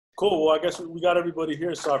Cool. Well, I guess we got everybody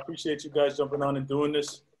here, so I appreciate you guys jumping on and doing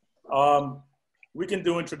this. We can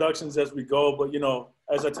do introductions as we go, but, you know,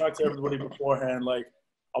 as I talked to everybody beforehand, like,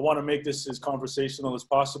 I want to make this as conversational as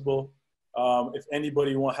possible. If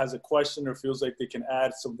anybody has a question or feels like they can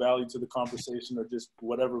add some value to the conversation or just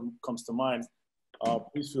whatever comes to mind,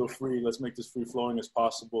 please feel free. Let's make this free-flowing as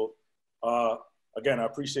possible. Again, I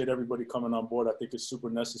appreciate everybody coming on board. I think it's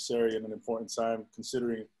super necessary and an important time,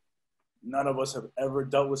 considering none of us have ever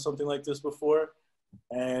dealt with something like this before.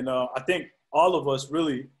 And I think all of us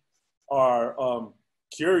really are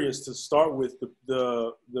curious to start with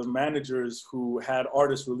the managers who had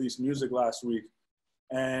artists release music last week.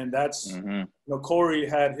 And that's, you know, Cory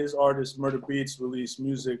had his artist Murda Beatz release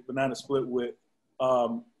music, Banana Split with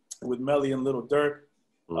Melly and Lil Durk.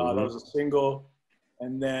 That was a single.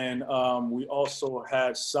 And then we also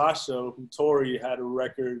had Sascha, who Tory had a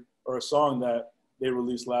record or a song that they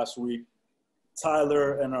released last week.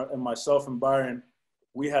 Tyler and myself and Byron,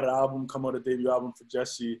 we had an album come out, a debut album for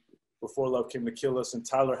Jessie, Before Love Came to Kill Us, and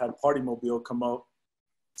Tyler had Party Mobile come out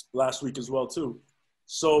last week as well too.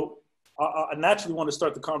 So I naturally want to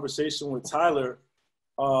start the conversation with Tyler.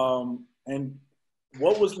 And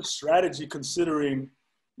what was the strategy, considering,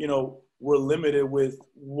 you know, we're limited with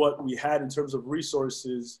what we had in terms of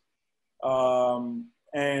resources?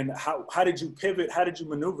 And how did you pivot? How did you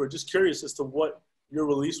maneuver? Just curious as to what your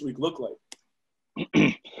release week looked like.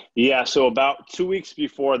 Yeah, so about 2 weeks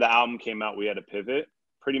before the album came out, we had to pivot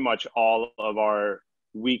pretty much all of our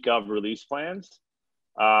week of release plans.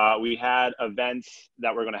 We had events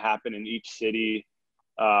that were going to happen in each city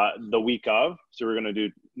the week of. So we're going to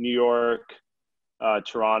do New York,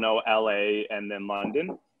 Toronto, LA, and then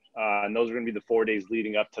London. And those are going to be the 4 days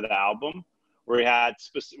leading up to the album, where we had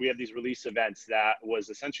these release events that was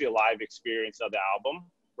essentially a live experience of the album,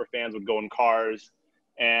 where fans would go in cars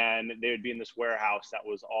and they would be in this warehouse that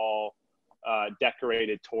was all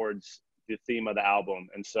decorated towards the theme of the album.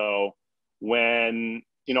 And so when,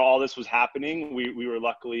 you know, all this was happening, we were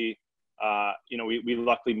luckily, you know, we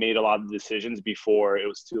luckily made a lot of decisions before it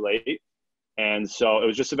was too late. And so it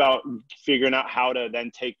was just about figuring out how to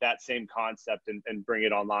then take that same concept and bring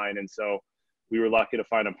it online. And so we were lucky to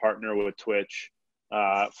find a partner with Twitch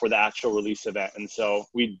for the actual release event. And so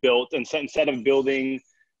we built, instead of building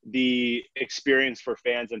the experience for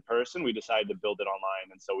fans in person, we decided to build it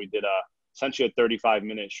online. And so we did essentially a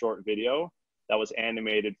 35-minute short video that was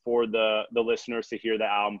animated for the listeners to hear the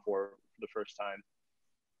album for the first time.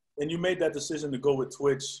 And you made that decision to go with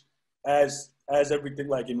Twitch as everything,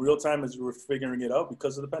 like in real time, as you were figuring it out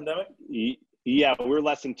because of the pandemic? Yeah, we were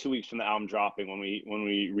less than 2 weeks from the album dropping when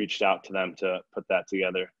we reached out to them to put that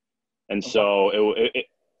together. And so it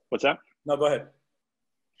what's that? No, go ahead.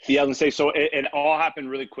 Yeah, I was gonna say, so it all happened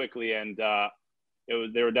really quickly, and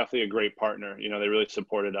they were definitely a great partner. You know, they really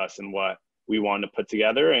supported us in what we wanted to put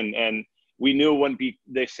together, and we knew it wouldn't be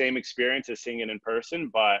the same experience as seeing it in person,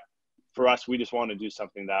 but for us, we just wanted to do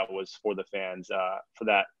something that was for the fans, for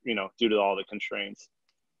that, you know, due to all the constraints.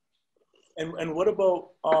 And what about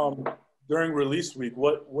during release week?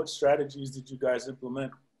 What strategies did you guys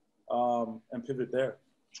implement and pivot there?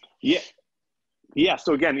 Yeah.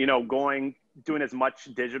 So again, you know, doing as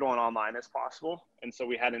much digital and online as possible. And so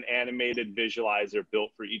we had an animated visualizer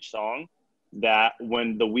built for each song that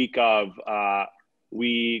when the week of,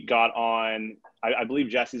 we got on, I believe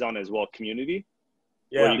Jesse's on as well, Community,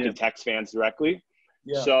 where you can text fans directly.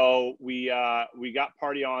 Yeah. So we got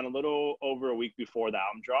Party on a little over a week before the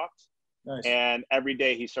album dropped. Nice. And every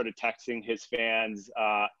day he started texting his fans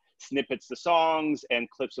snippets of songs and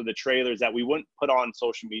clips of the trailers that we wouldn't put on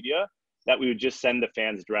social media, that we would just send the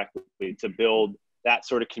fans directly, to build that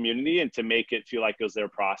sort of community and to make it feel like it was their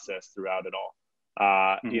process throughout it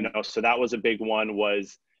all. You know, so that was a big one,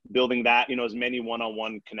 was building that, you know, as many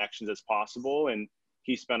one-on-one connections as possible. And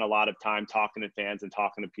he spent a lot of time talking to fans and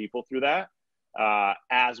talking to people through that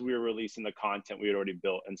as we were releasing the content we had already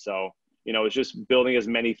built. And so, you know, it's just building as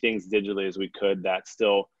many things digitally as we could that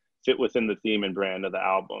still fit within the theme and brand of the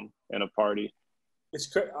album and a party. It's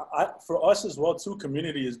for us as well too.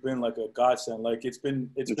 Community has been like a godsend. Like it's been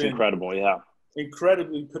incredible. Yeah,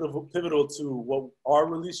 incredibly pivotal to what our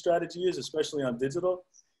release strategy is, especially on digital.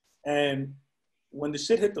 And when the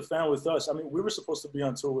shit hit the fan with us, I mean, we were supposed to be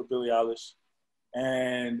on tour with Billie Eilish,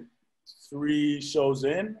 and 3 shows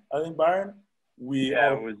in, I think, Byron,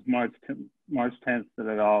 it was March 10th that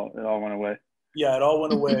it all went away. Yeah, it all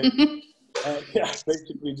went away. And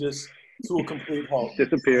basically just to a complete halt.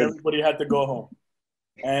 Disappeared. Everybody had to go home.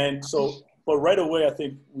 And so, but right away, I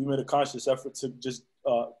think we made a conscious effort to just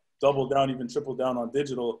double down, even triple down on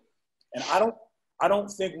digital. And I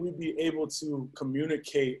don't think we'd be able to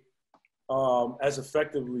communicate as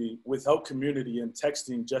effectively without community and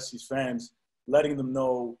texting Jessie's fans, letting them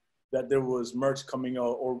know that there was merch coming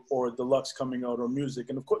out or deluxe coming out or music.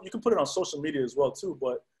 And of course, you can put it on social media as well too,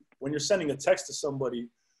 but when you're sending a text to somebody,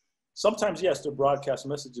 sometimes, yes, they're broadcast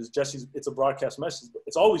messages. It's a broadcast message, but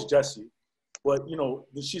it's always Jessie. But, you know,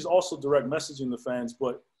 she's also direct messaging the fans,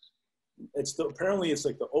 but apparently it's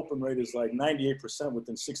like the open rate is like 98%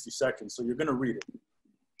 within 60 seconds. So you're going to read it,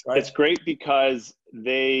 right? It's great because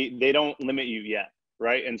they don't limit you yet,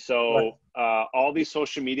 right? And so all these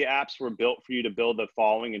social media apps were built for you to build a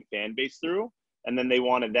following and fan base through, and then they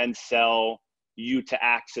want to then sell you to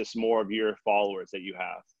access more of your followers that you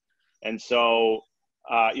have. And so,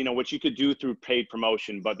 you know, which you could do through paid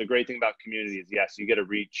promotion, but the great thing about community is, yes, you get to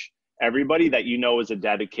reach everybody that you know is a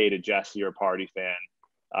dedicated Jessie or Party fan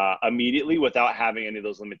immediately without having any of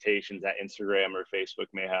those limitations that Instagram or Facebook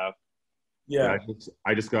may have. Yeah.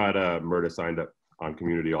 I just got Murda signed up on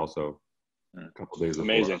community also a couple days before.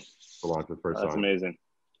 Amazing. To launch the first song. That's amazing.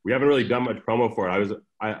 We haven't really done much promo for it.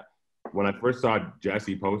 When I first saw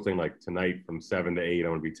Jessie posting like tonight from 7 to 8,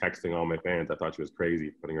 I'm gonna be texting all my fans. I thought she was crazy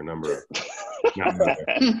putting her number up. I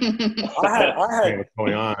had what's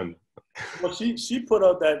going on. Well, she put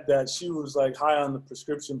out that she was like high on the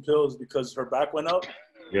prescription pills because her back went out.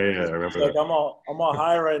 Yeah, I remember She's like, I'm all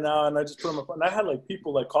high right now, and I just put on my phone. And I had like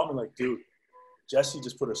people like call me like, dude, Jessie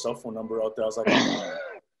just put her cell phone number out there. I was like,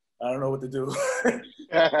 I don't know what to do.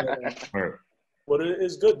 But it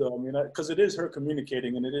is good though. I mean, because it is her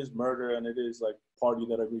communicating, and it is Murda, and it is like Party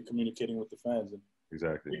that I be communicating with the fans. And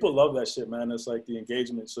exactly. People love that shit, man. It's like the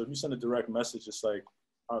engagement. So if you send a direct message, it's like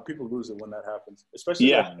people lose it when that happens, especially.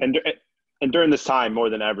 Yeah, and during this time more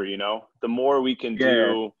than ever, you know, the more we can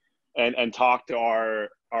do and talk to our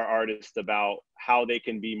artists about how they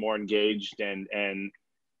can be more engaged and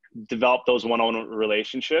develop those one-on-one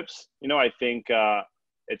relationships. You know, I think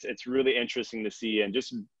it's really interesting to see, and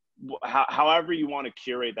just however you want to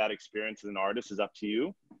curate that experience as an artist is up to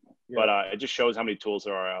you. Yeah. But it just shows how many tools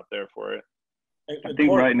there are out there for it. I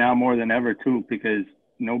think right now more than ever too, because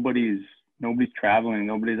nobody's traveling,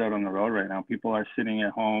 nobody's out on the road right now. People are sitting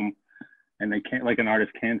at home, and they can't, like an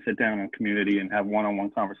artist can sit down in a community and have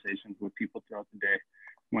one-on-one conversations with people throughout the day.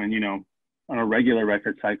 When, you know, on a regular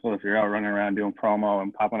record cycle, if you're out running around doing promo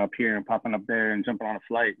and popping up here and popping up there and jumping on a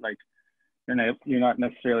flight, like you're not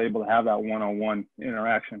necessarily able to have that one-on-one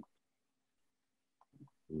interaction.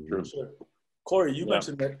 Sure. Cory, you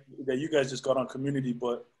mentioned that you guys just got on community,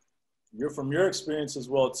 but from your experience as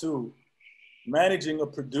well too, managing a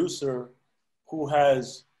producer who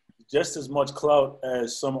has just as much clout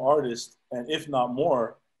as some artists, and if not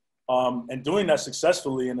more, and doing that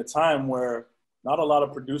successfully in a time where not a lot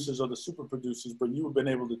of producers are the super producers, but you've been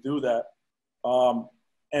able to do that.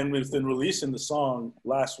 And within releasing the song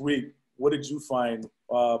last week, what did you find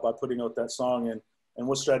by putting out that song, and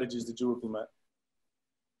what strategies did you implement?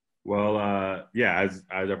 Well, as you guys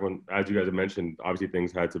have mentioned, obviously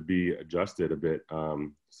things had to be adjusted a bit.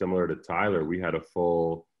 Similar to Tyler, we had a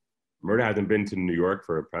full. Murda hasn't been to New York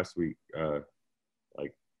for a press week, to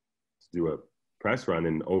do a press run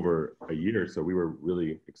in over a year. So we were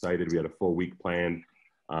really excited. We had a full week planned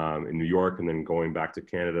in New York, and then going back to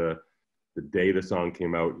Canada. The day the song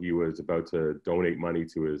came out, he was about to donate money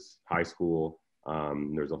to his high school.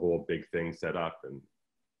 There's a whole big thing set up and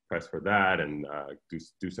press for that, and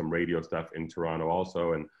do some radio stuff in Toronto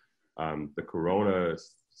also. And the Corona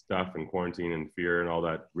stuff and quarantine and fear and all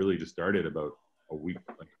that really just started about a week.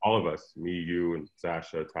 Like all of us, me, you, and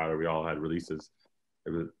Sascha, Tyler, we all had releases. It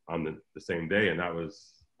was on the same day, and that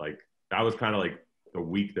was kind of like the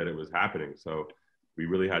week that it was happening. So we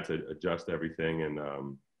really had to adjust everything,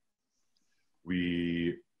 and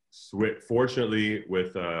we fortunately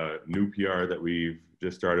with a new PR that we've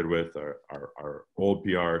just started with, our old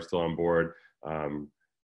PR is still on board.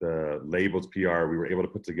 The labels PR, we were able to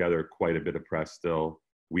put together quite a bit of press still,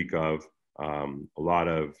 week of a lot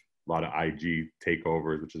of IG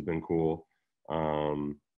takeovers, which has been cool.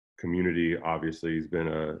 Community obviously has been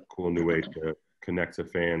a cool new way to connect to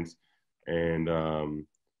fans, and I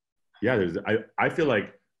feel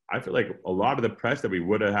like a lot of the press that we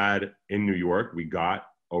would have had in New York, we got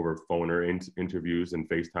over phone or interviews and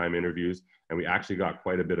FaceTime interviews, and we actually got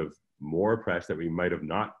quite a bit of more press that we might have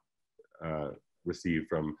not received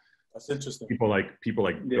from. That's interesting. People like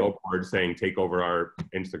Billboard saying take over our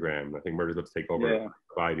Instagram. I think Murda's let's take over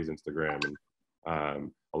Spidey's Instagram, and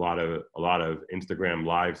a lot of Instagram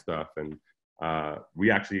live stuff. And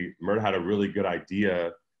Murda had a really good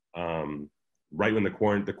idea right when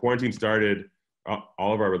the quarantine started.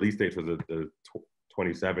 All of our release dates was the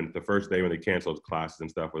 27th. The first day when they canceled classes and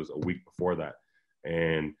stuff was a week before that.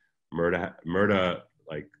 And Murda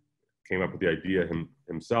like came up with the idea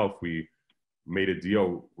himself. We made a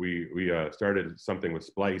deal. We started something with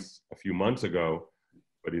Splice a few months ago,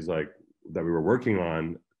 but he's like, that we were working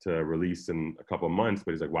on to release in a couple of months,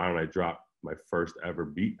 but he's like, why don't I drop my first ever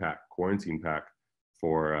beat pack, quarantine pack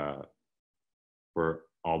for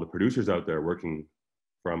all the producers out there working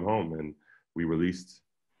from home. And we released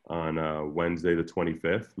on Wednesday the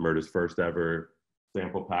 25th, Murda's first ever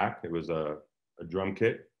sample pack. It was a drum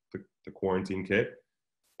kit, the quarantine kit,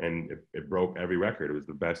 and it broke every record. It was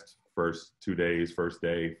the best first 2 days, first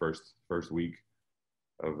day, first week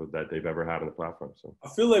of that they've ever had on the platform. So I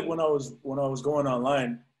feel like when I was going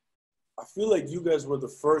online, I feel like you guys were the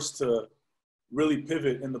first to really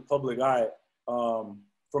pivot in the public eye,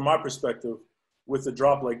 from my perspective, with a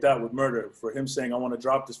drop like that with Murda, for him saying, I want to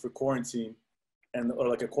drop this for quarantine, or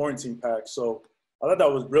like a quarantine pack. So I thought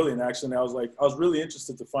that was brilliant, actually. I was really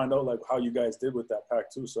interested to find out like how you guys did with that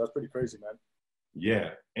pack too. So that's pretty crazy, man.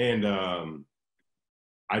 Yeah, and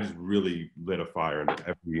I just really lit a fire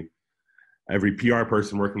into every PR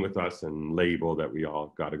person working with us and label that we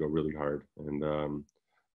all got to go really hard. And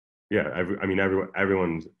yeah,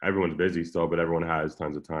 everyone's busy still, but everyone has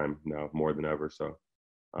tons of time now, more than ever. So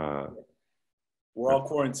we're all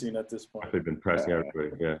quarantined at this point. They've been pressing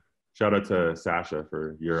everybody. Yeah, shout out to Sascha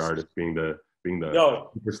for your artist being the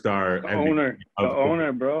superstar, the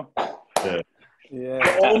owner, bro. Yeah. Yeah.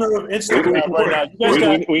 The owner of Instagram right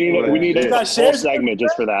now. We need a whole segment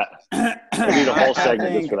just for that. We need a whole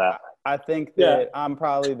segment just for that. I think that I'm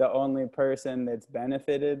probably the only person that's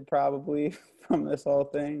benefited probably from this whole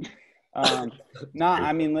thing.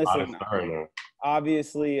 I mean, listen,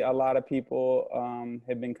 obviously a lot of people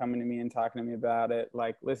have been coming to me and talking to me about it.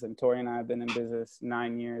 Like, listen, Tory and I have been in business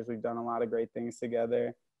 9 years. We've done a lot of great things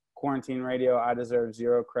together. Quarantine Radio, I deserve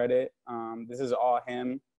zero credit. This is all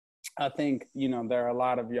him. I think, there are a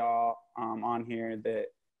lot of y'all on here that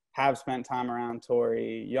have spent time around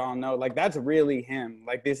Tory. Y'all know, like, that's really him.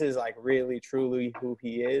 Like, this is like really truly who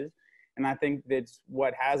he is. And I think that's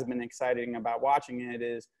what has been exciting about watching it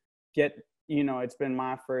is it's been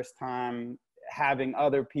my first time having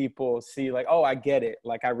other people see like, oh, I get it.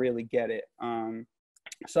 Like, I really get it.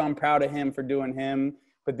 So I'm proud of him for doing him,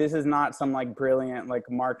 but this is not some like brilliant, like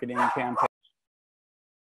marketing campaign.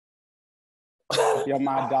 Yo,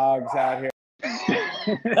 my dog's out here.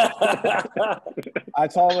 I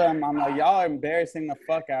told him, I'm like, y'all are embarrassing the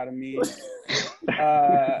fuck out of me.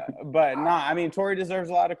 But nah, I mean, Tory deserves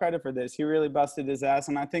a lot of credit for this. He really busted his ass.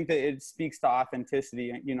 And I think that it speaks to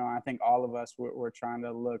authenticity. I think all of us, we're trying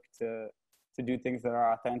to look to do things that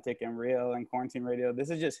are authentic and real. And Quarantine Radio,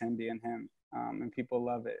 this is just him being him. And people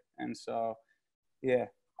love it. And so, yeah,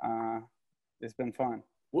 it's been fun.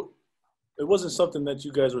 It wasn't something that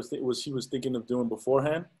you guys he was thinking of doing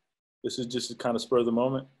beforehand? This is just kind of spur of the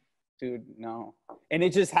moment? Dude, no. And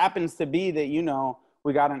it just happens to be that,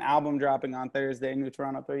 we got an album dropping on Thursday, New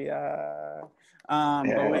Toronto 3.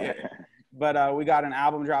 But we got an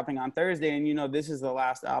album dropping on Thursday, and this is the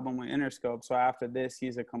last album with Interscope. So after this,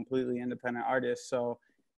 he's a completely independent artist. So,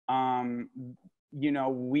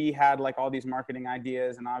 we had like all these marketing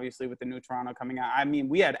ideas, and obviously with the New Toronto coming out, I mean,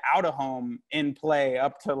 we had Out of Home in play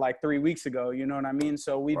up to like 3 weeks ago. You know what I mean?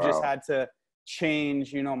 So we just had to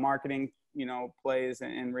change, marketing, plays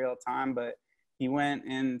in real time. But he went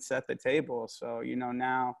and set the table. So,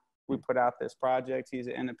 now we put out this project. He's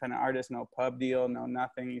an independent artist, no pub deal, no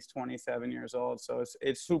nothing. He's 27 years old. So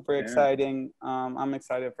it's super exciting. I'm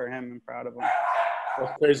excited for him and proud of him.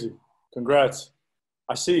 That's crazy. Congrats.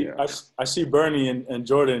 I see Bernie and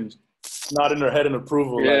Jordan nodding their head in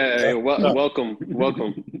approval. Yeah, welcome.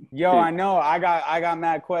 Yo, I know. I got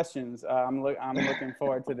mad questions. I'm looking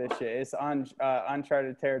forward to this shit. It's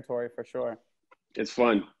uncharted territory for sure. It's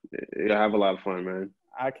fun. You'll have a lot of fun, man.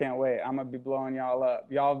 I can't wait. I'm gonna be blowing y'all up.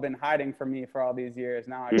 Y'all have been hiding from me for all these years.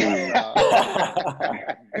 Now I got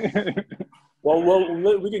y'all.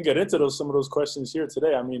 Well, we can get into some of those questions here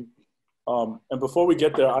today. I mean, and before we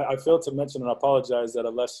get there, I failed to mention, and I apologize, that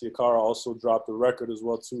Alessia Cara also dropped a record as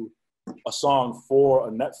well too, a song for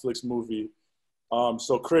a Netflix movie.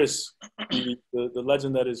 So Chris, the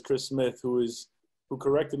legend that is Chris Smith, who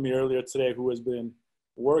corrected me earlier today, who has been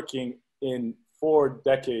working in 4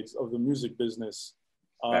 decades of the music business,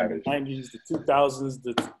 the 90s, the 2000s,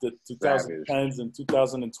 the 2010s, and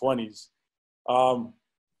 2020s.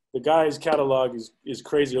 The guy's catalog is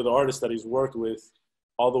crazy, or the artists that he's worked with,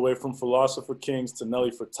 all the way from Philosopher Kings to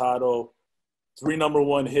Nelly Furtado, 3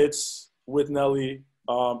 #1 hits with Nelly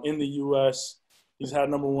in the U.S. He's had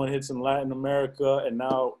 #1 hits in Latin America, and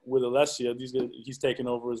now with Alessia, he's taken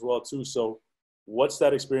over as well too. So, what's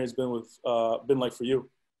that experience been like for you?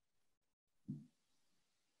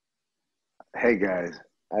 Hey guys,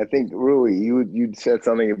 I think Rui, you said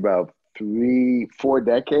something about 4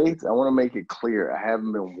 decades. I want to make it clear. I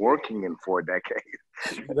haven't been working in 4 decades.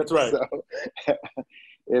 That's right. So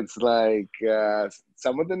it's like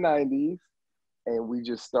some of the 90s, and we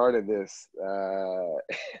just started this the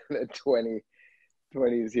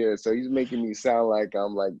 20s here. So he's making me sound like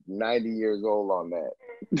I'm like 90 years old on that.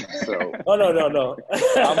 So Oh no.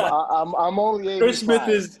 I'm only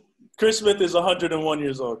 85. Chris Smith is 101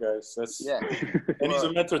 years old, guys. That's Yeah. and he's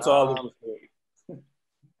a mentor to all of us.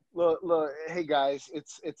 Look, hey guys,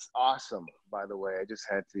 it's awesome. By the way, I just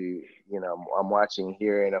had to, I'm watching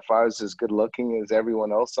here, and if I was as good looking as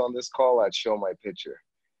everyone else on this call, I'd show my picture.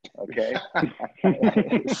 Okay,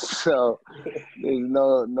 so there's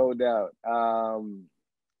no doubt.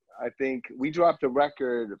 I think we dropped a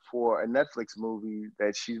record for a Netflix movie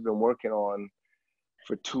that she's been working on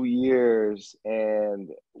for 2 years,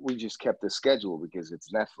 and we just kept the schedule because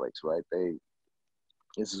it's Netflix, right?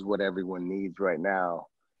 This is what everyone needs right now.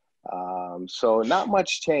 So not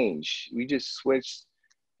much change. We just switched,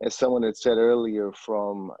 as someone had said earlier,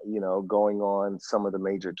 from, going on some of the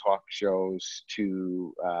major talk shows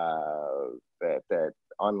to that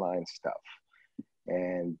online stuff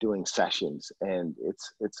and doing sessions. And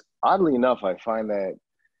it's oddly enough, I find that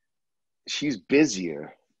she's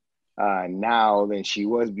busier now than she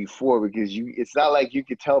was before, because it's not like you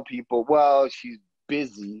could tell people, well, she's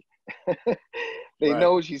busy. They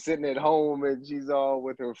know she's sitting at home and she's all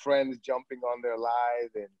with her friends jumping on their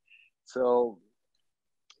live. And so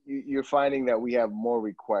you're finding that we have more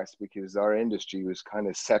requests because our industry was kind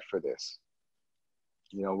of set for this.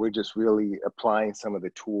 We're just really applying some of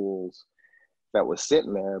the tools that was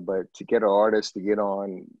sitting there, but to get our artists to get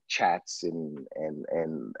on chats and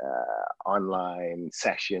online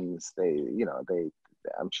sessions,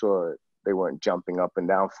 I'm sure they weren't jumping up and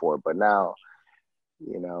down for it, but now,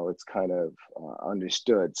 it's kind of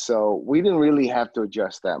understood. So we didn't really have to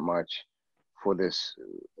adjust that much for this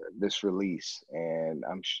release. And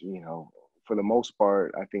I'm, for the most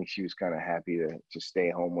part, I think she was kind of happy to just stay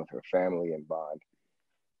home with her family and bond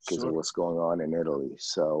because of what's going on in Italy.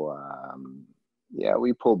 So, yeah,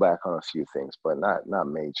 we pulled back on a few things, but not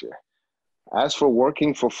major. As for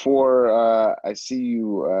working for 4, I see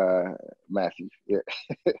you, Matthew. Yeah.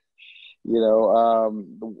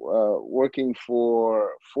 Working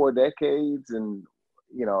for 4 decades, and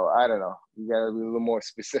I don't know. You got to be a little more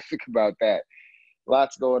specific about that.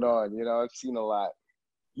 Lots going on. I've seen a lot.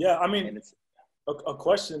 Yeah, I mean, a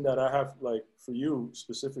question that I have, like, for you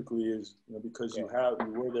specifically is, because you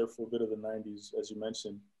were there for a bit of the 90s, as you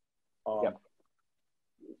mentioned.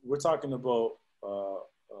 We're talking about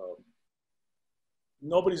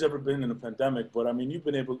nobody's ever been in a pandemic, but I mean,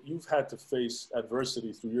 you've had to face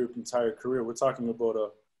adversity through your entire career. We're talking about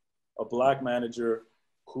a Black manager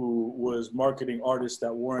who was marketing artists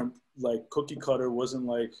that weren't like cookie cutter, wasn't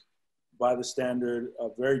like by the standard,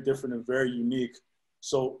 very different and very unique.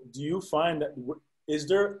 So do you find that, is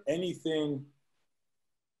there anything,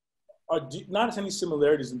 not any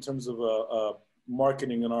similarities in terms of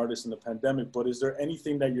marketing an artist in the pandemic, but is there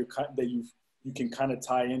anything that you can kind of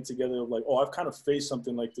tie in together of like, oh, I've kind of faced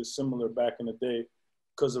something like this similar back in the day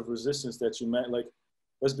because of resistance that you met? Like,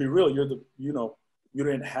 let's be real, you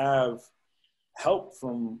didn't have help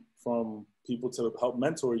from people to help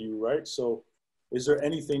mentor you, right? So is there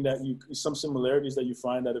anything that some similarities that you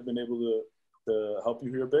find that have been able to help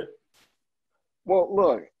you here a bit? Well,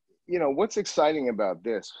 look, what's exciting about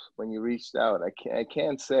this, when you reached out, I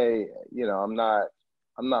can't say, I'm not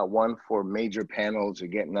one for major panels or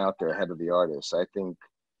getting out there ahead of the artist. I think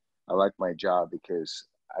I like my job because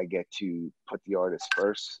I get to put the artist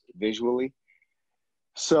first visually.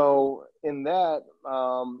 So in that,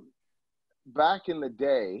 back in the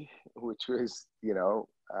day, which was,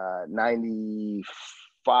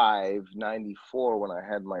 95, 94, when I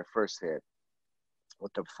had my first hit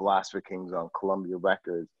with the Philosopher Kings on Columbia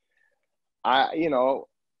Records, I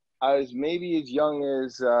was maybe as young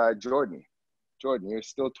as Jordan. Jordan, you're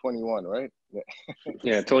still 21, right?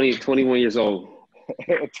 Yeah, 21 years old.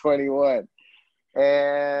 21.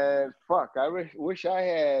 And fuck, I wish I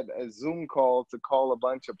had a Zoom call to call a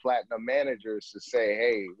bunch of platinum managers to say,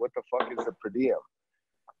 hey, what the fuck is the per diem?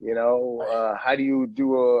 How do you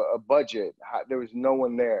do a budget? There was no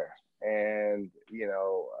one there. And,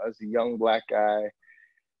 I was a young Black guy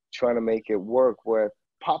trying to make it work with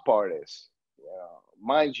pop artists.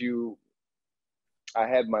 Mind you, I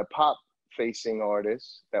had my pop facing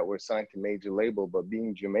artists that were signed to major label, but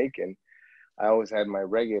being Jamaican, I always had my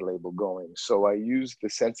reggae label going. So I used the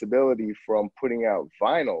sensibility from putting out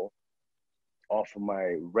vinyl off of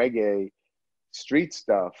my reggae street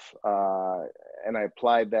stuff, and I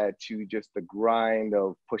applied that to just the grind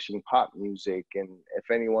of pushing pop music. And if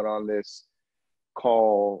anyone on this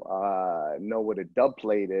call know what a dub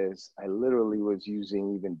plate is, I literally was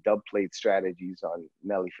using even dub plate strategies on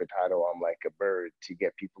Nelly Furtado, I'm Like a Bird, to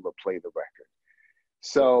get people to play the record.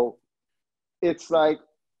 So it's like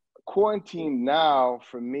quarantine now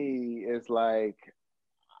for me is like,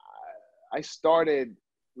 I started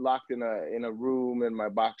locked in a room in my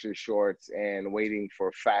boxer shorts and waiting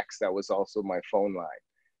for fax that was also my phone line.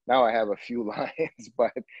 Now I have a few lines,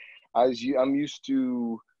 but I'm used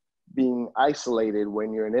to being isolated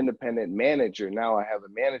when you're an independent manager. Now I have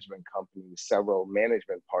a management company with several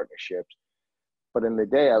management partnerships. But in the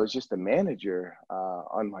day, I was just a manager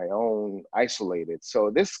on my own, isolated. So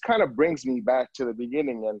this kind of brings me back to the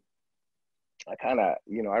beginning. And I kind of,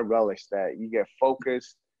 I relish that. You get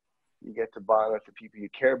focused, you get to bond with the people you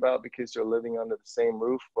care about because you're living under the same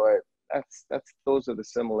roof. But those are the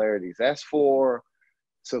similarities. As for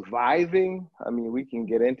surviving, I mean, we can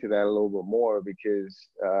get into that a little bit more because,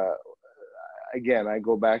 again, I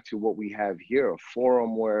go back to what we have here, a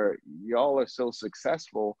forum where y'all are so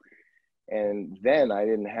successful. And then I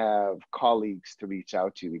didn't have colleagues to reach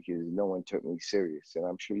out to because no one took me serious. And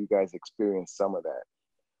I'm sure you guys experienced some of that.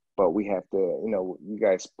 But we have to, you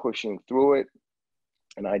guys pushing through it.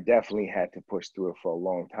 And I definitely had to push through it for a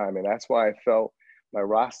long time. And that's why I felt my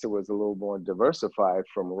roster was a little more diversified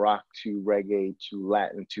from rock to reggae to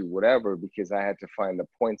Latin to whatever, because I had to find the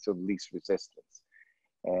points of least resistance.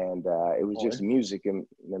 And it was just music and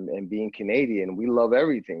being Canadian. We love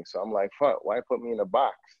everything. So I'm like, fuck, why put me in a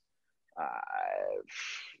box? I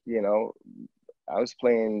was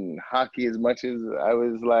playing hockey as much as I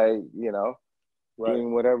was like,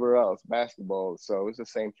 doing whatever else, basketball. So it's the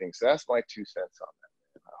same thing. So that's my 2 cents on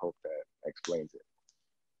that. I hope that explains it.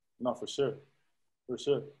 No, for sure. For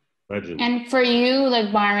sure. Legend. And for you,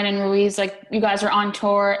 like Byron and Ruiz, like you guys are on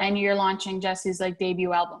tour and you're launching Jessie's like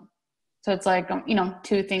debut album. So it's like,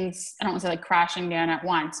 two things, I don't want to say like crashing down at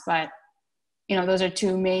once, but those are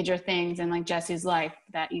two major things in like Jessie's life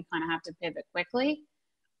that you kind of have to pivot quickly.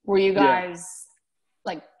 Were you guys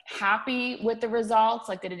like happy with the results?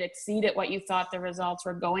 Like, did it exceed at what you thought the results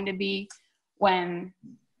were going to be when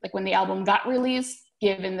the album got released,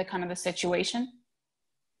 given the kind of the situation?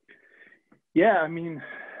 Yeah, I mean,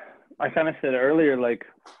 I kind of said earlier, like,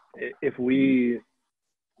 if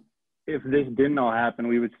this didn't all happen,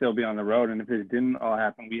 we would still be on the road. And if this didn't all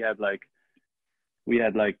happen, we had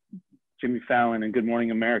like Jimmy Fallon and Good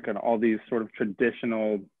Morning America and all these sort of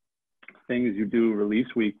traditional things you do release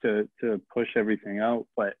week to push everything out.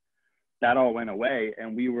 But that all went away,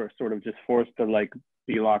 and we were sort of just forced to like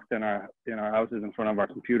be locked in our houses in front of our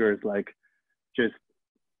computers, like just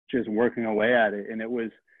working away at it. And it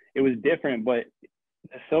was different, but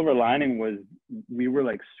the silver lining was we were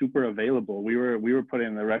like super available. We were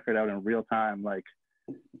putting the record out in real time, like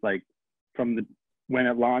from when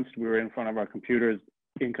it launched, we were in front of our computers,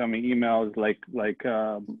 incoming emails, like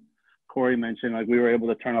Cory mentioned, like we were able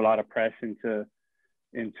to turn a lot of press into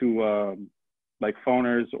like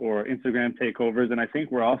phoners or Instagram takeovers. And I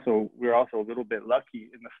think we're also a little bit lucky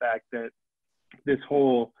in the fact that this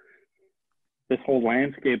whole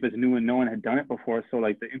landscape is new and no one had done it before. So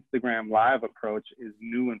like the Instagram live approach is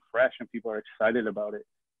new and fresh and people are excited about it.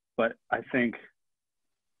 But I think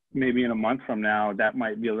maybe in a month from now, that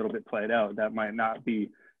might be a little bit played out. That might not be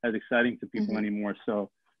as exciting to people anymore. So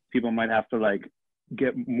people might have to like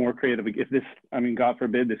get more creative. If this, I mean, God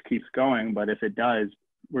forbid this keeps going, but if it does,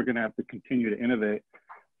 we're going to have to continue to innovate.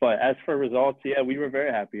 But as for results, yeah, we were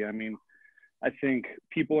very happy. I mean, I think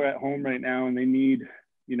people are at home right now and they need,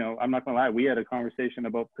 I'm not gonna lie, we had a conversation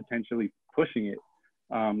about potentially pushing it.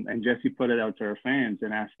 And Jessie put it out to her fans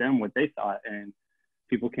and asked them what they thought. And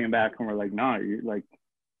people came back and were like, nah, you like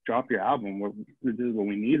drop your album. This is what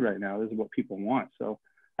we need right now. This is what people want. So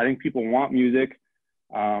I think people want music.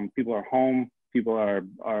 People are home. People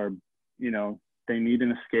are they need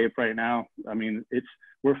an escape right now. I mean,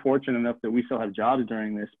 we're fortunate enough that we still have jobs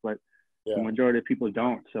during this, but the majority of people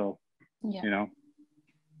don't. So,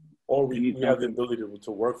 Or we have the ability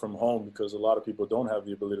to work from home because a lot of people don't have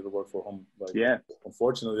the ability to work from home. Like,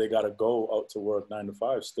 unfortunately, they got to go out to work 9 to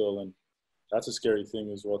 5 still. And that's a scary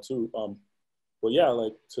thing as well, too. But yeah,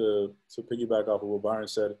 like to piggyback off of what Byron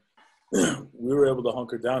said, we were able to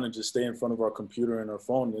hunker down and just stay in front of our computer and our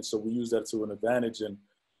phone. And so we use that to an advantage.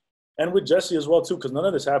 And with Jessie as well, too, because none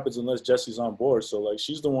of this happens unless Jessie's on board. So, like,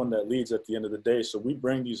 she's the one that leads at the end of the day. So we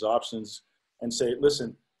bring these options and say,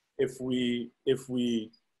 listen, if we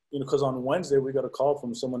because on Wednesday we got a call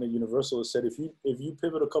from someone at Universal that said, if you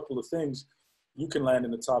pivot a couple of things, you can land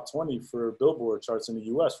in the top 20 for Billboard charts in the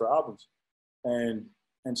U.S. for albums.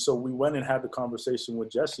 And so we went and had the conversation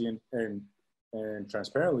with Jessie, and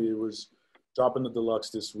transparently, it was dropping the deluxe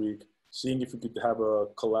this week, seeing if we could have a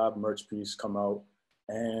collab merch piece come out.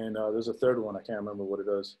 And there's a third one. I can't remember what it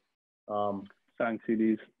is. Signed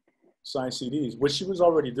CDs. Signed CDs, which she was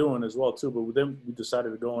already doing as well, too. But then we decided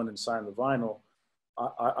to go in and sign the vinyl.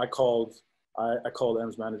 I called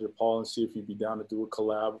M's manager, Paul, and see if he'd be down to do a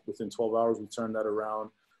collab. Within 12 hours, we turned that around.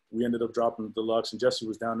 We ended up dropping the deluxe, and Jessie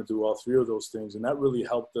was down to do all three of those things. And that really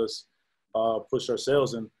helped us push our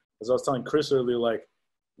sales. And as I was telling Chris earlier, like,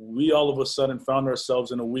 we all of a sudden found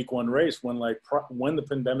ourselves in a week one race when the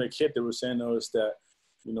pandemic hit, they were saying to us that,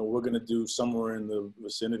 you know, we're going to do somewhere in the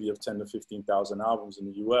vicinity of 10 to 15,000 albums in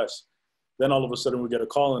the US. Then all of a sudden we get a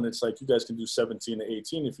call and it's like, you guys can do 17 to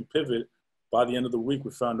 18 if you pivot. By the end of the week,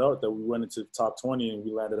 we found out that we went into the top 20 and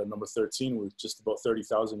we landed at number 13 with just about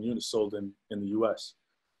 30,000 units sold in the US.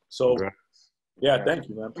 So, yeah, thank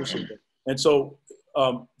you, man. Appreciate it. And so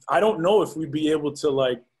I don't know if we'd be able to,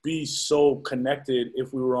 like, be so connected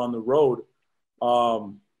if we were on the road.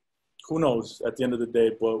 Who knows at the end of the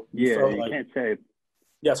day, but we felt like, can't say.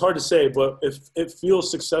 Yeah, it's hard to say, but it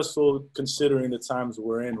feels successful considering the times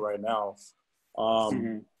we're in right now.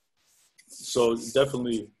 So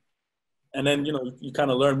definitely, and then, you know, you kind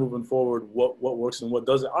of learn moving forward what works and what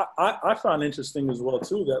doesn't. I found interesting as well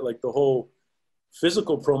too that, like, the whole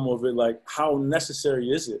physical promo of it, like, how necessary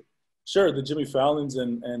is it? Sure, the Jimmy Fallons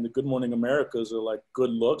and the Good Morning Americas are, like,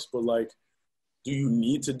 good looks, but, like, do you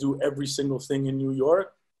need to do every single thing in New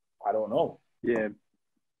York? I don't know. Yeah.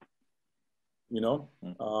 You know?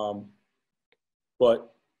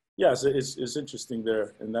 But, yeah, it's interesting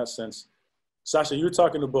there in that sense. Sascha, you were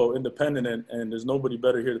talking about independent, and there's nobody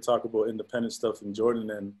better here to talk about independent stuff than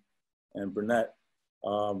Jordan and Burnett.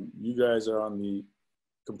 You guys are on the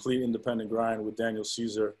complete independent grind with Daniel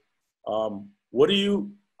Caesar. What do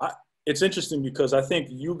you – it's interesting because I think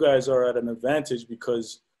you guys are at an advantage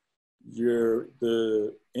because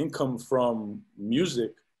the income from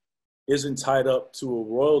music isn't tied up to a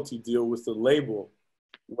royalty deal with the label,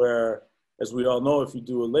 where, as we all know, if you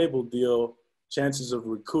do a label deal, chances of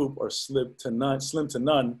recoup are slim to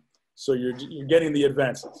none. So you're getting the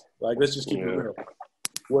advances. Like, let's just keep it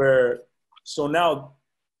real. So now,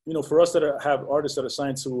 you know, for us that have artists that are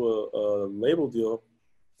signed to a label deal,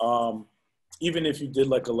 even if you did,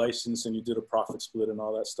 like, a license and you did a profit split and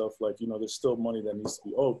all that stuff, like, you know, there's still money that needs to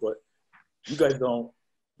be owed. But you guys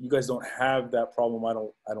don't have that problem.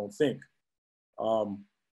 I don't think.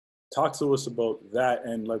 Talk to us about that,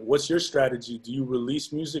 and, like, what's your strategy? Do you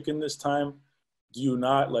release music in this time? Do you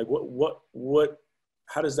not? Like,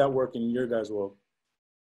 how does that work in your guys' world?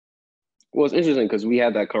 Well, it's interesting because we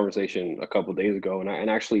had that conversation a couple of days ago, and I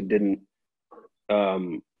actually didn't.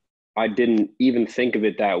 I didn't even think of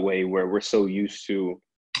it that way, where we're so used to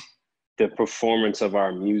the performance of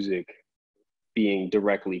our music being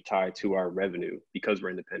directly tied to our revenue because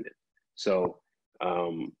we're independent. So,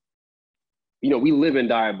 you know, we live and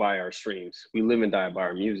die by our streams. We live and die by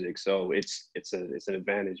our music. So it's an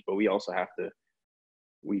advantage, but we also have to,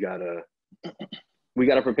 we gotta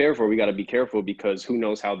prepare for it. We gotta be careful because who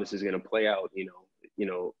knows how this is gonna play out. You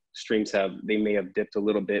know, streams they may have dipped a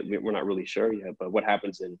little bit. We're not really sure yet, but what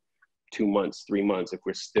happens in 2 months, 3 months, if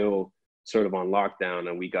we're still sort of on lockdown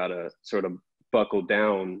and we gotta sort of buckle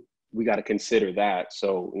down, we gotta consider that.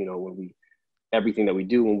 So, you know, everything that we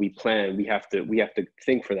do, when we plan, we have to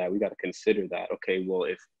think for that. We got to consider that. Okay, well,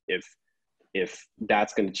 if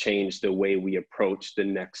that's going to change the way we approach the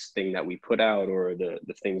next thing that we put out or the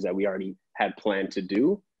things that we already had planned to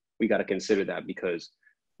do, we got to consider that because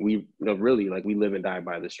we really, like, we live and die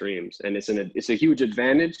by the streams, and it's a huge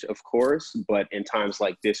advantage, of course. But in times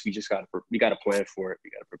like this, we got to plan for it. We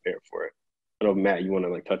got to prepare for it. I don't know, Matt, you want to,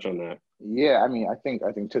 like, touch on that? Yeah, I mean, I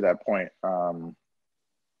think to that point.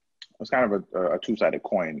 It's kind of a two-sided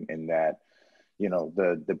coin in that, you know,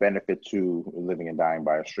 the benefit to living and dying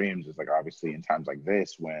by our streams is, like, obviously in times like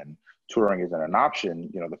this when touring isn't an option,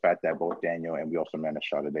 you know, the fact that both Daniel and we also managed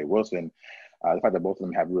Charlotte Day Wilson, the fact that both of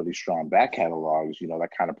them have really strong back catalogs, you know,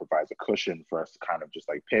 that kind of provides a cushion for us to kind of just,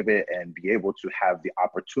 like, pivot and be able to have the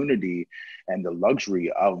opportunity and the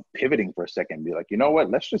luxury of pivoting for a second, be like, you know what,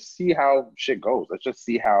 let's just see how shit goes. Let's just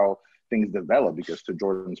see how things develop, because to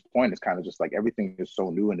Jordan's point, it's kind of just like everything is so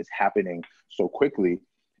new and it's happening so quickly.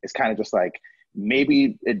 It's kind of just like,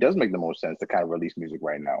 maybe it does make the most sense to kind of release music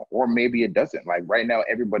right now, or maybe it doesn't. Like, right now,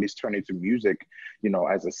 everybody's turning to music, you know,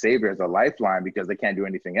 as a savior, as a lifeline, because they can't do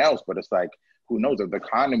anything else. But it's like, who knows, if the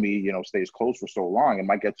economy, you know, stays closed for so long, it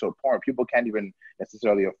might get to a point where people can't even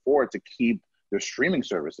necessarily afford to keep the streaming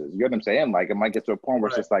services. You know what I'm saying? Like, it might get to a point where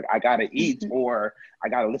it's just like, I gotta eat or I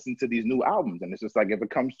gotta listen to these new albums. And it's just like, if it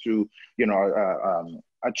comes to, you know,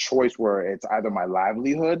 a choice where it's either my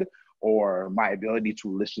livelihood or my ability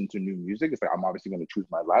to listen to new music, it's like, I'm obviously going to choose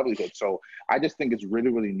my livelihood. So I just think it's really,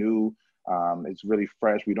 really new. It's really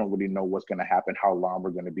fresh. We don't really know what's going to happen, how long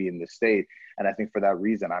we're going to be in this state. And I think for that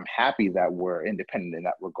reason, I'm happy that we're independent in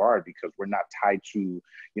that regard, because we're not tied to,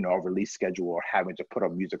 you know, a release schedule or having to put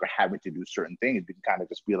up music or having to do certain things. We can kind of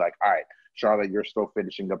just be like, all right, Charlotte, you're still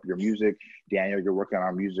finishing up your music. Daniel, you're working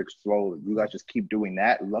on music slow. You guys just keep doing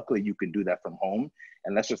that. Luckily, you can do that from home.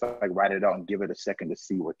 And let's just like write it out and give it a second to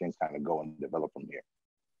see where things kind of go and develop from here.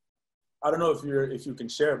 I don't know if you can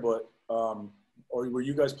share, but or were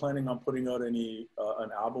you guys planning on putting out any an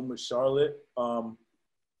album with Charlotte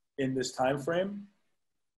in this time frame?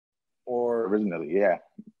 Or originally, yeah.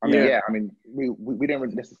 I mean, we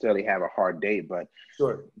didn't necessarily have a hard date, but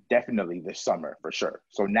sure, definitely this summer for sure.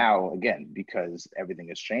 So now again, because everything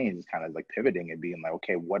has changed, it's kind of like pivoting and being like,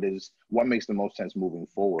 okay, what makes the most sense moving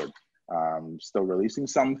forward? Still releasing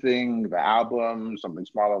something, the album, something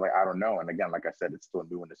smaller, like, I don't know. And again, like I said, it's still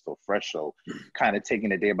new and it's still fresh. So kind of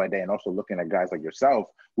taking it day by day and also looking at guys like yourself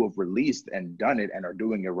who have released and done it and are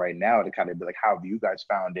doing it right now to kind of be like, how have you guys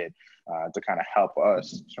found it to kind of help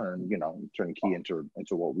us turn key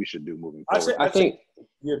into what we should do moving forward? I think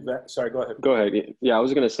sorry, go ahead. Go ahead. Yeah, I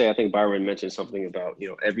was going to say, I think Byron mentioned something about, you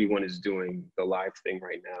know, everyone is doing the live thing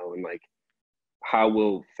right now. And like, how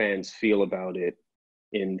will fans feel about it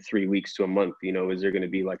in 3 weeks to a month? You know, is there going to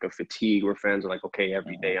be like a fatigue where fans are like, okay,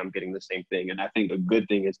 every day I'm getting the same thing? And I think the good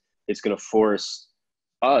thing is it's going to force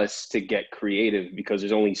us to get creative, because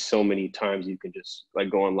there's only so many times you can just like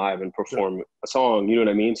go on live and perform a song, you know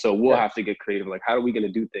what I mean? So we'll have to get creative. Like, how are we going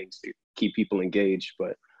to do things to keep people engaged?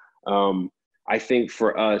 But I think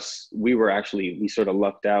for us, we sort of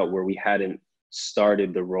lucked out where we hadn't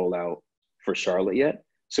started the rollout for Charlotte yet.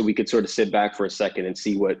 So we could sort of sit back for a second and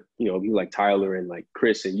see what, you know, you like Tyler and like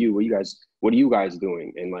Chris and you, what are you guys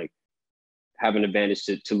doing? And like have an advantage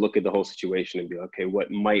to look at the whole situation and be like, okay, what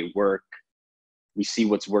might work? We see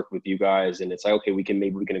what's worked with you guys. And it's like, okay, we can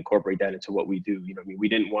incorporate that into what we do. You know what I mean? We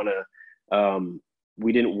didn't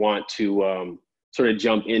want to sort of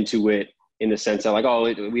jump into it in the sense that like, oh,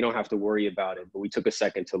 we don't have to worry about it. But we took a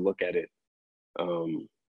second to look at it. And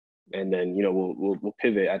then, you know, we'll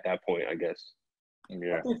pivot at that point, I guess.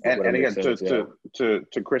 Yeah, and again,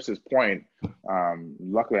 to Chris's point,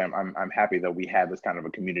 luckily I'm happy that we have this kind of a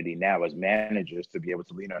community now as managers to be able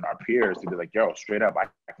to lean on our peers to be like, yo, straight up, I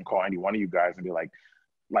can call any one of you guys and be like,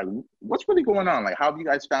 what's really going on? Like, how have you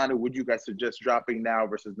guys found it? Would you guys suggest dropping now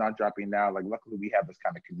versus not dropping now? Like, luckily we have this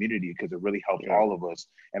kind of community because it really helps all of us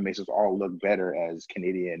and makes us all look better as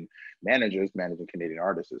Canadian managers managing Canadian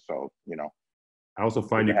artists. So, you know, I also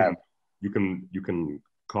find you can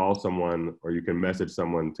call someone or you can message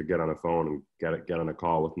someone to get on a phone and get on a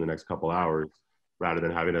call within the next couple hours, rather than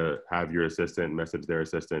having to have your assistant message their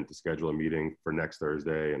assistant to schedule a meeting for next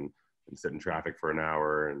Thursday and sit in traffic for an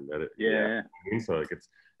hour and edit. Yeah. So like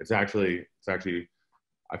it's actually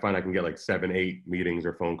I find I can get like 7-8 meetings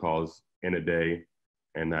or phone calls in a day,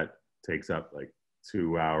 and that takes up like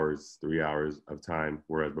 2 hours, 3 hours of time,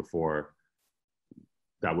 whereas before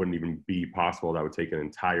that wouldn't even be possible. That would take an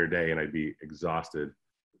entire day and I'd be exhausted,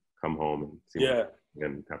 come home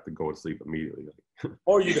and have to go to sleep immediately.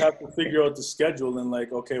 Or you'd have to figure out the schedule and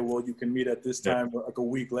like, okay, well, you can meet at this time like a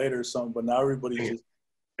week later or something. But now everybody's just.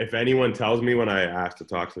 If anyone tells me when I ask to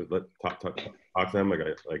talk to them,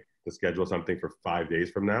 like to schedule something for 5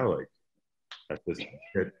 days from now, like that's just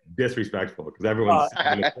disrespectful, because everyone's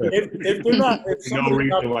if they're not, if no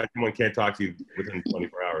reason why someone can't talk to you within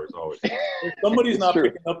 24 hours always. If somebody's not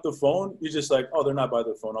picking up the phone, you're just like, oh, they're not by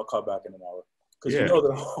their phone. I'll call back in an hour. Because you know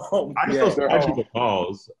they're home. I still schedule the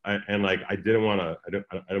calls, and like I didn't want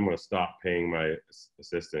to stop paying my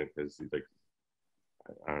assistant because he's like,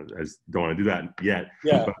 I just don't want to do that yet.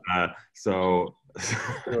 Yeah. But, so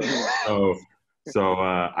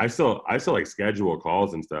I still like schedule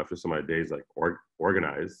calls and stuff just so my days like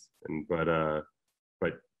organized, and but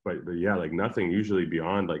yeah, like nothing usually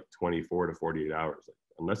beyond like 24 to 48 hours, like,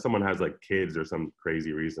 unless someone has like kids or some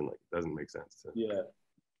crazy reason, like it doesn't make sense.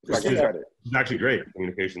 Christina, it's actually great.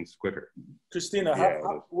 Communication's quicker. Christina,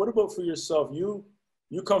 what about for yourself? You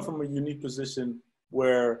come from a unique position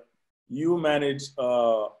where you manage.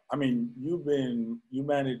 You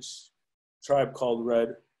manage Tribe Called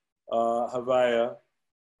Red, Havia,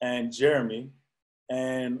 and Jeremy,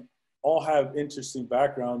 and all have interesting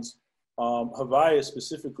backgrounds. Havia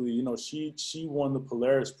specifically, you know, she won the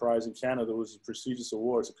Polaris Prize in Canada, which is a prestigious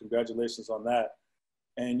award. So congratulations on that.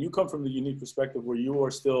 And you come from the unique perspective where you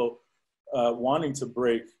are still wanting to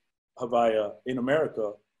break Havia in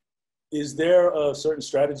America, is there a certain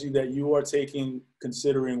strategy that you are taking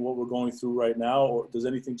considering what we're going through right now, or does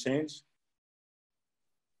anything change?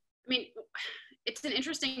 I mean, it's an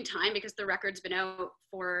interesting time because the record's been out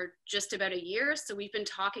for just about a year. So we've been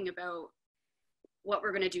talking about what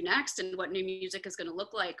we're going to do next and what new music is going to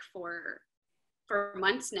look like for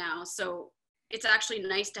months now. So it's actually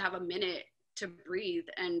nice to have a minute to breathe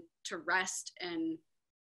and to rest and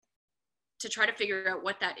to try to figure out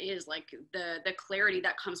what that is, like the clarity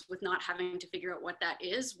that comes with not having to figure out what that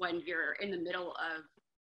is when you're in the middle of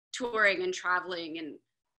touring and traveling. And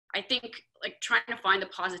I think like trying to find the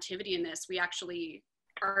positivity in this, we actually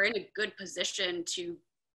are in a good position to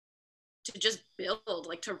just build,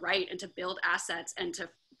 like to write and to build assets and to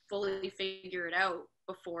fully figure it out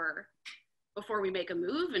before we make a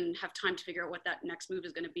move and have time to figure out what that next move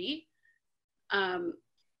is going to be.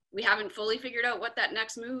 We haven't fully figured out what that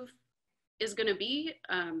next move is going to be.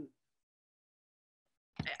 I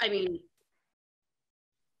mean,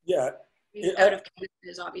 yeah, out of Canada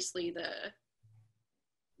is obviously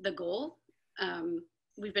the goal.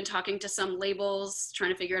 We've been talking to some labels,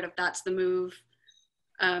 trying to figure out if that's the move.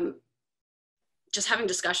 Just having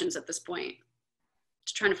discussions at this point,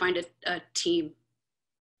 just trying to find a team.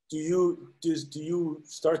 Do you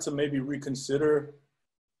start to maybe reconsider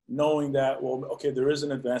knowing that, well, okay, there is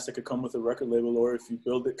an advance that could come with a record label, or if you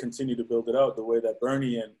build it, continue to build it out the way that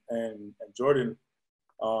Bernie and Jordan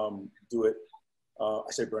do it. I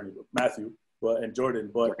say Bernie, but Matthew, and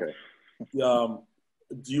Jordan, but okay.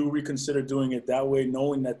 Do you reconsider doing it that way,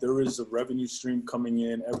 knowing that there is a revenue stream coming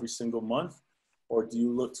in every single month? Or do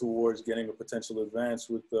you look towards getting a potential advance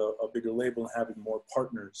with a bigger label and having more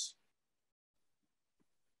partners?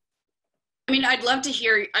 I mean, I'd love to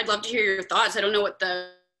hear your thoughts. I don't know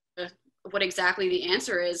what exactly the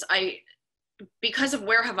answer is. Because of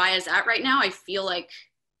where Havia is at right now, I feel like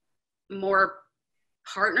more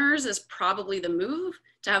partners is probably the move,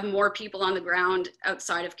 to have more people on the ground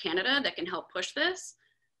outside of Canada that can help push this.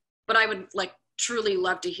 But I would like truly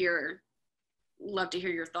love to hear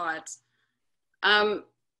your thoughts. I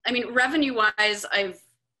mean, revenue-wise,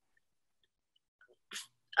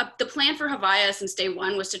 the plan for Havia since day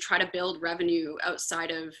one was to try to build revenue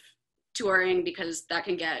outside of touring because that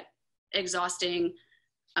can get exhausting.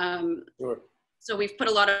 Sure. So we've put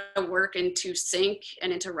a lot of work into sync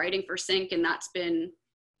and into writing for sync, and that's been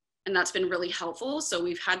really helpful. So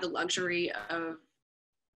we've had the luxury of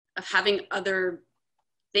having other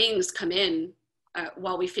things come in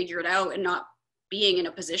while we figure it out, and not being in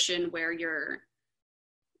a position where you're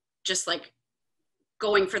just like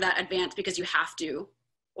going for that advance because you have to,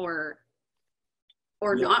 or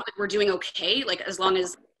yeah. Not. Like, we're doing okay. Like as long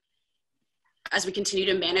as we continue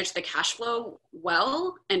to manage the cash flow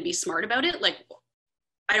well and be smart about it, like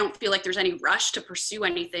I don't feel like there's any rush to pursue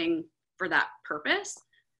anything for that purpose,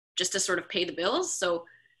 just to sort of pay the bills. So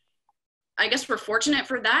I guess we're fortunate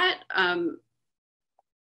for that.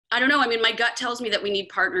 I don't know. I mean, my gut tells me that we need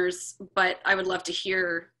partners, but I would love to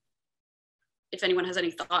hear if anyone has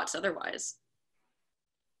any thoughts otherwise.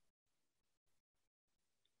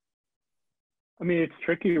 I mean, it's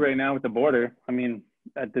tricky right now with the border. I mean,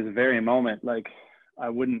 at this very moment, like I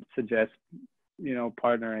wouldn't suggest,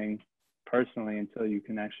 partnering personally until you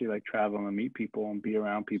can actually like travel and meet people and be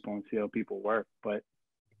around people and see how people work. But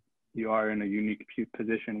you are in a unique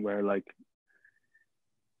position where like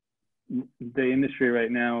the industry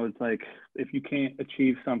right now is like, if you can't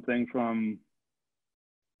achieve something from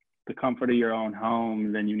the comfort of your own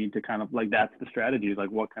home, then you need to kind of like, that's the strategy.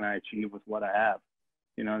 Like, what can I achieve with what I have?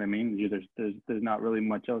 You know what I mean? There's not really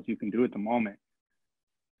much else you can do at the moment.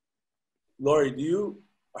 Laurie,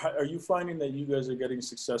 are you finding that you guys are getting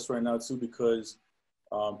success right now too, because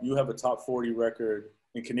you have a top 40 record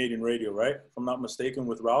in Canadian radio, right? If I'm not mistaken,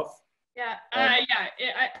 with Ralph? Yeah,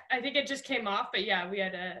 I think it just came off, but yeah, we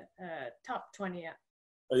had a top 20, yeah.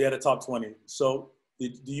 Oh, you had a top 20. So do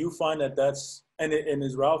you find that that's, and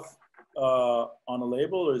is Ralph on a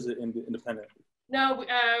label or is it independent? No,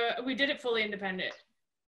 we did it fully independent.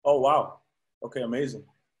 Oh, wow. Okay, amazing.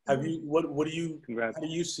 Have you, how do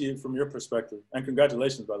you see it from your perspective? And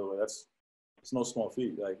congratulations, by the way. It's no small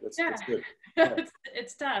feat. Like, that's good. Yeah.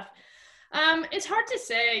 It's tough. It's hard to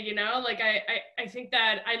say, like I think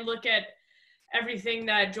that I look at everything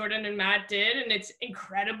that Jordan and Matt did and it's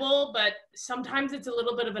incredible, but sometimes it's a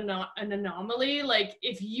little bit of an anomaly. Like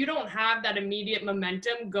if you don't have that immediate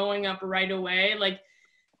momentum going up right away, like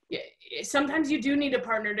sometimes you do need a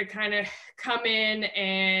partner to kind of come in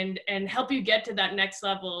and help you get to that next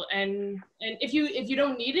level. And if you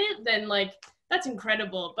don't need it, then like that's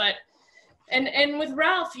incredible. But And with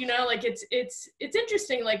Ralph, you know, like it's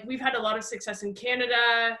interesting. Like we've had a lot of success in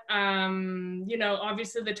Canada. You know,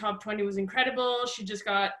 obviously the top 20 was incredible.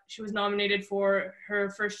 She was nominated for her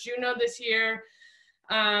first Juno this year.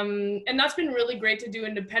 And that's been really great to do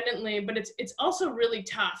independently, but it's also really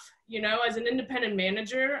tough, you know, as an independent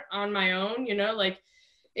manager on my own, you know, like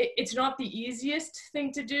it's not the easiest thing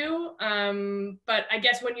to do. But I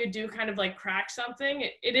guess when you do kind of like crack something,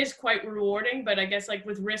 it is quite rewarding, but I guess like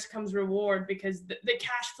with risk comes reward, because the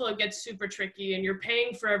cash flow gets super tricky and you're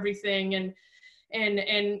paying for everything.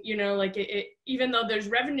 And you know, like even though there's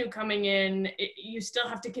revenue coming in, you still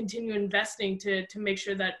have to continue investing to make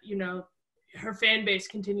sure that, you know, her fan base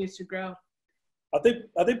continues to grow. I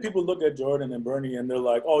think people look at Jordan and Bernie and they're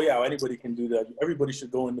like, oh yeah, anybody can do that. Everybody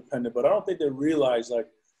should go independent. But I don't think they realize like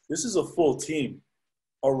this is a full team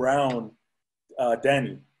around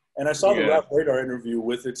Danny. And I saw the Rap Radar interview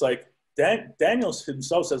with, it's like Daniel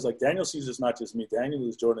himself says like Daniel sees it's not just me. Daniel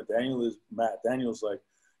is Jordan. Daniel is Matt. Daniel's like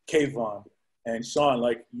Kayvon and Sean.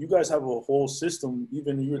 Like you guys have a whole system.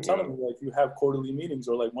 Even you were telling me like you have quarterly meetings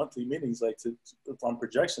or like monthly meetings like on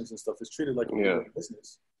projections and stuff. It's treated like a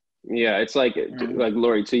business. Yeah, it's like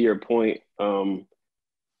Laurie, to your point,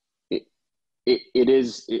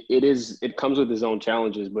 it comes with its own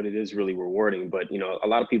challenges, but it is really rewarding. But you know, a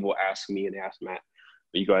lot of people ask me and they ask Matt,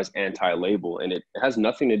 are you guys anti-label? And it has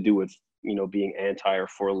nothing to do with, you know, being anti or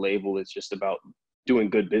for a label. It's just about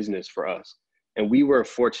doing good business for us. And we were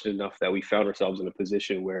fortunate enough that we found ourselves in a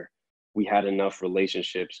position where we had enough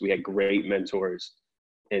relationships. We had great mentors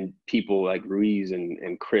and people like Ruiz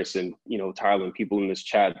and Chris and, you know, Tyler and people in this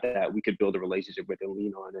chat that we could build a relationship with and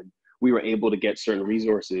lean on. And we were able to get certain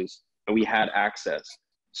resources and we had access.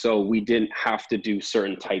 So we didn't have to do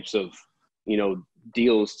certain types of, you know,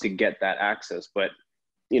 deals to get that access. But,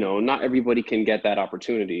 you know, not everybody can get that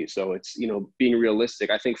opportunity. So it's, you know, being realistic.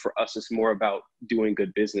 I think for us, it's more about doing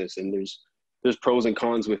good business, and there's pros and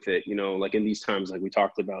cons with it. You know, like in these times, like we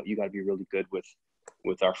talked about, you got to be really good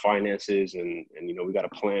with our finances and, you know, we got to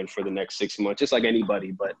plan for the next 6 months, just like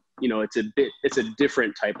anybody. But, you know, it's a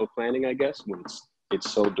different type of planning, I guess, when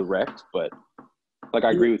it's so direct. But like,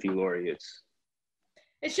 I agree with you, Laurie.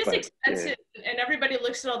 It's just expensive, and everybody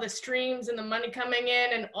looks at all the streams and the money coming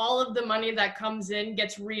in, and all of the money that comes in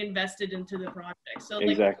gets reinvested into the project. So like,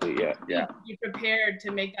 exactly, be prepared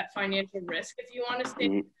to make that financial risk if you want to stay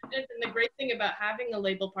independent. And the great thing about having a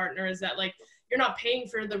label partner is that like you're not paying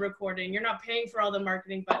for the recording, you're not paying for all the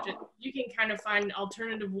marketing budget. You can kind of find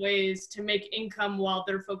alternative ways to make income while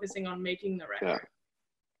they're focusing on making the record.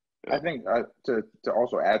 I think to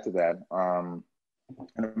also add to that,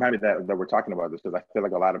 and I'm happy that we're talking about this, because I feel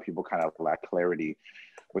like a lot of people kind of lack clarity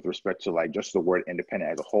with respect to like just the word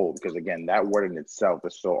independent as a whole, because again, that word in itself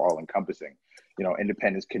is so all encompassing. You know,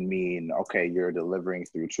 independence can mean, okay, you're delivering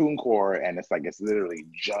through TuneCore and it's literally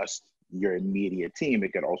just your immediate team.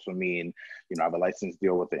 It could also mean, you know, I have a license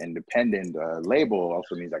deal with the independent label. It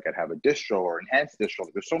also means I could have a distro or enhanced distro.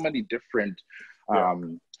 There's so many different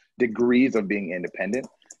degrees of being independent.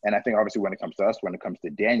 And I think obviously when it comes to us, when it comes to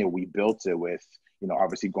Daniel, we built it with, you know,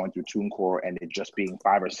 obviously going through TuneCore and it just being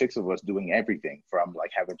 5 or 6 of us doing everything from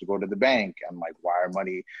like having to go to the bank and like wire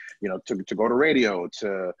money, you know, to go to radio,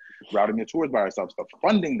 to routing the tours by ourselves, to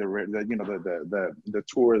funding the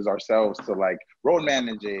tours ourselves, to like road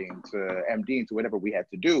managing, to MDing, to whatever we had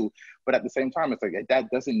to do. But at the same time, it's like that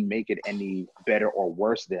doesn't make it any better or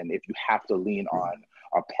worse than if you have to lean on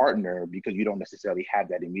a partner because you don't necessarily have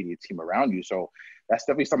that immediate team around you. So that's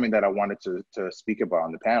definitely something that I wanted to speak about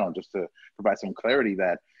on the panel, just to provide some clarity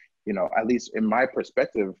that, you know, at least in my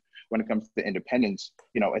perspective, when it comes to independence,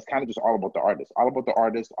 you know, it's kind of just all about the artist, all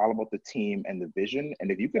about the team and the vision.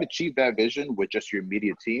 And if you could achieve that vision with just your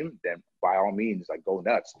immediate team, then by all means, like go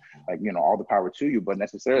nuts, like, you know, all the power to you. But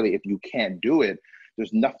necessarily, if you can't do it,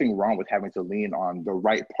 there's nothing wrong with having to lean on the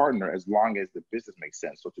right partner as long as the business makes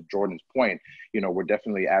sense. So to Jordan's point, you know, we're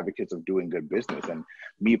definitely advocates of doing good business. And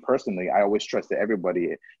me personally, I always trust that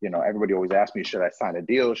everybody, you know, everybody always asks me, should I sign a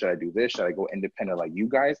deal? Should I do this? Should I go independent like you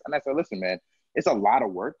guys? And I said, listen, man, it's a lot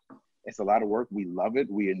of work. It's a lot of work. We love it.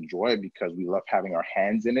 We enjoy it because we love having our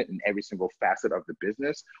hands in it in every single facet of the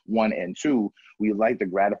business. 1 and 2, we like the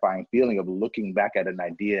gratifying feeling of looking back at an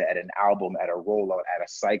idea, at an album, at a rollout, at a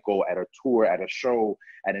cycle, at a tour, at a show,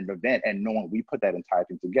 at an event, and knowing we put that entire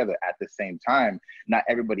thing together. At the same time, not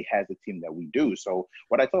everybody has the team that we do. So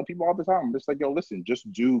what I tell people all the time, I'm just like, yo, listen,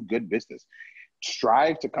 just do good business.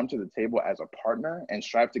 Strive to come to the table as a partner and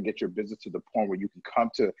strive to get your business to the point where you can come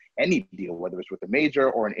to any deal, whether it's with a major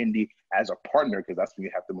or an indie, as a partner, because that's when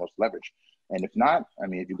you have the most leverage. And if not, I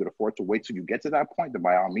mean, if you could afford to wait till you get to that point, then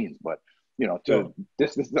by all means. But, you know,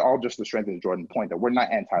 this is all just the strength of Jordan's point that we're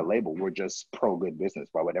not anti-label. We're just pro good business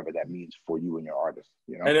by whatever that means for you and your artist,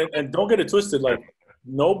 you know? And don't get it twisted. Like,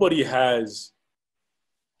 nobody's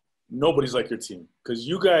like your team. Because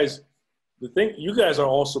you guys are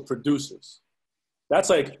also producers. That's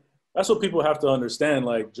what people have to understand.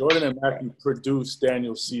 Like, Jordan and Matthew produce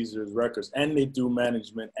Daniel Caesar's records, and they do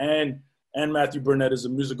management, and Matthew Burnett is a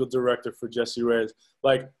musical director for Jessie Reyez.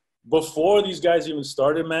 Like, before these guys even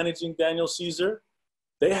started managing Daniel Caesar,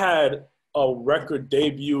 they had a record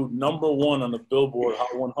debut #1 on the Billboard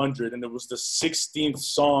Hot 100, and it was the 16th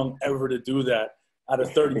song ever to do that out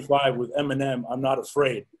of 35 with Eminem, I'm Not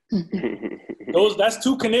Afraid. That's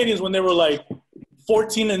two Canadians when they were like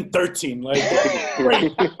 14 and 13. Like,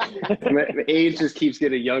 great. The age just keeps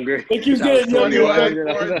getting younger. It keeps getting younger.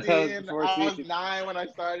 14, I was 9 when I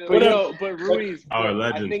started. But Ruiz,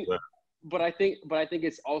 legends. But I think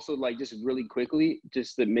it's also, like, just really quickly,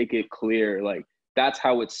 just to make it clear, like, that's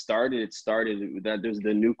how it started. It started that there's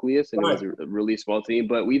the nucleus, and it was a really small team.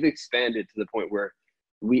 But we've expanded to the point where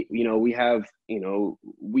we have,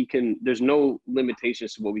 there's no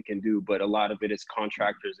limitations to what we can do, but a lot of it is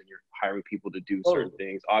contractors, and you're hiring people to do certain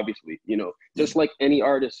things. Obviously, just like any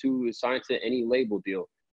artist who is signed to any label deal.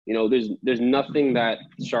 There's nothing that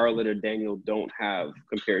Charlotte or Daniel don't have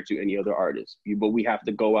compared to any other artist. But we have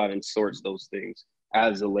to go out and source those things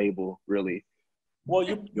as a label, really. Well,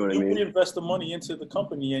 you invest the money into the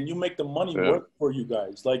company, and you make the money work for you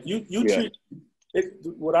guys. Like, you treat it.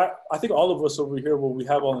 What I think all of us over here, what we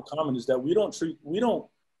have all in common is that we don't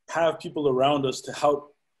have people around us to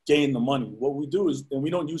help gain the money. What we do is, and we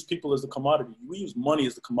don't use people as the commodity. We use money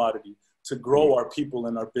as the commodity to grow our people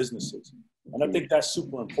and our businesses. And I think that's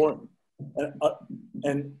super important.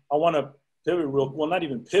 And I want to pivot not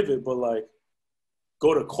even pivot, but like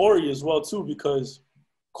go to Cory as well too, because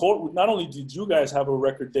not only did you guys have a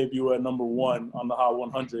record debut at #1 on the Hot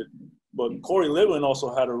 100, but Cory Litwin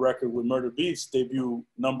also had a record with Murda Beatz debut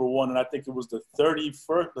 #1, and I think it was the 30th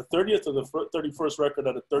or the 31st record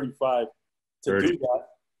out of 35 to 30. Do that,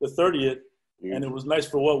 the 30th, and it was Nice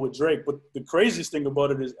for What with Drake. But the craziest thing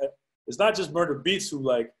about it is it's not just Murda Beatz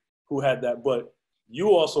who had that, but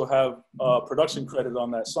you also have production credit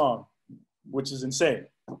on that song, which is insane.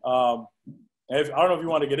 I don't know if you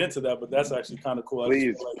want to get into that, but that's actually kind of cool.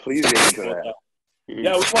 Please get into that.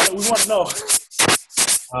 Yeah, we want to know.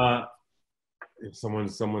 If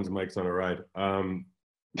someone's mic's on a ride.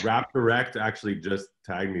 Rap Direct actually just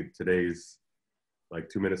tagged me today's, like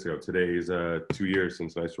 2 minutes ago. Today's 2 years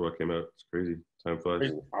since Nice for What came out. It's crazy. Time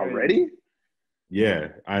flies. Already?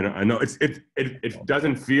 Yeah, I know. It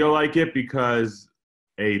doesn't feel like it because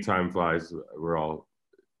A, time flies. We're all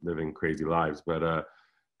living crazy lives, but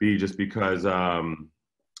B, just because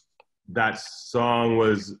that song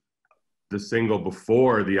was the single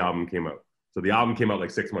before the album came out. So the album came out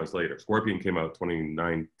like 6 months later. Scorpion came out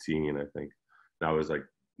 2019, I think. That was like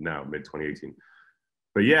now mid 2018.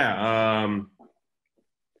 But yeah,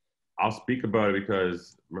 I'll speak about it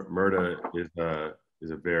because Murda is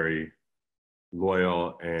a very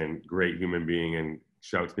loyal and great human being, and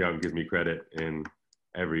shouts me out and gives me credit in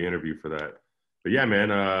every interview for that. But yeah,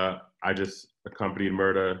 man, I just accompanied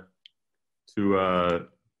Murda to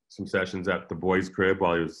some sessions at the boys' crib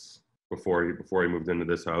while he was before he moved into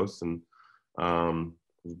this house, and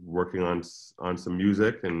working on some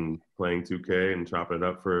music and playing 2K and chopping it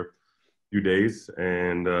up for a few days.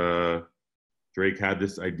 And Drake had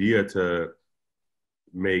this idea to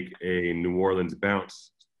make a New Orleans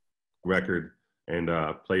bounce record, and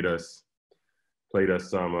played us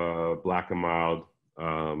some Black and Mild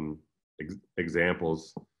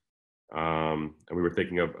examples, and we were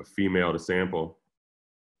thinking of a female to sample,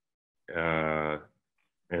 and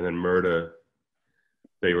then Murda,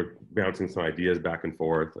 they were bouncing some ideas back and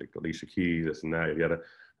forth, like Alicia Keys, this and that. And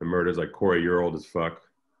Murda's like, Cory, you're old as fuck.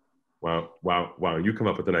 Wow, you come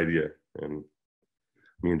up with an idea. And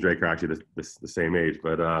me and Drake are actually the same age,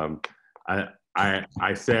 but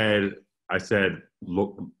I said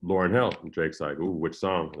Lauryn Hill, and Drake's like, ooh, which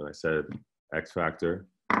song? And I said X Factor,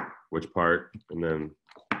 which part? And then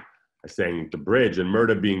I sang The Bridge. And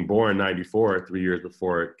Murda, being born 94, 3 years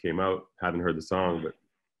before it came out, hadn't heard the song, but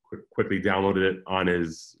quickly downloaded it on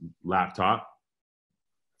his laptop,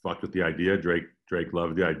 fucked with the idea. Drake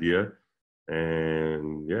loved the idea,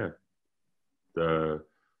 and yeah,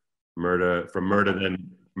 Murda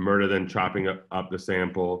then chopping up the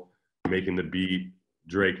sample, making the beat,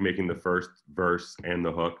 Drake making the first verse and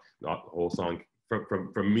the hook, the whole song.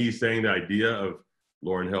 From me saying the idea of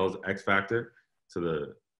Lauryn Hill's X Factor to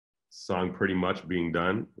the song pretty much being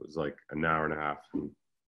done was like an hour and a half.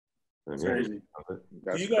 That's crazy.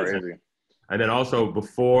 That's crazy. And then also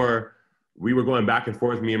before we were going back and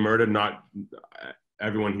forth, me and Murda. Not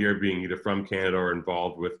everyone here being either from Canada or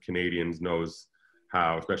involved with Canadians knows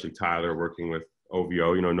how, especially Tyler working with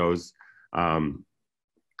OVO, you know, knows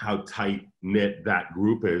how tight knit that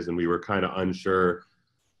group is. And we were kind of unsure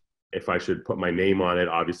if I should put my name on it.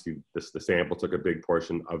 Obviously, the sample took a big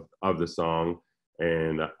portion of the song.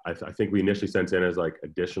 And I think we initially sent in as like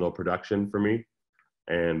additional production for me.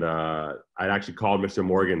 And I actually called Mr.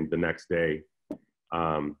 Morgan the next day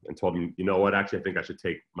and told him, you know what, actually, I think I should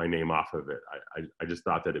take my name off of it. I just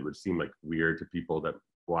thought that it would seem like weird to people that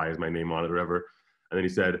why is my name on it or whatever. And then he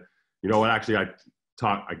said, you know what, actually,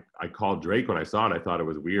 I called Drake when I saw it. I thought it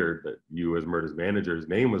was weird that you as Murda's manager's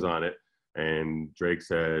name was on it. And Drake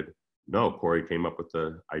said, no, Cory came up with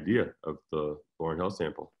the idea of the Lauryn Hill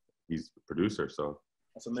sample. He's the producer, so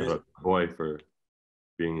that's amazing. Boy for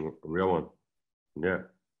being a real one. Yeah,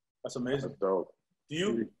 that's amazing. That's dope.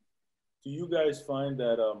 Do you guys find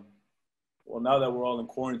that well, now that we're all in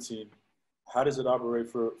quarantine, how does it operate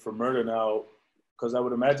for Murda now? Because I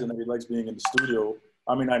would imagine that he likes being in the studio.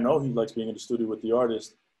 I mean, I know he likes being in the studio with the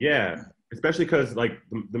artist. Yeah, especially because like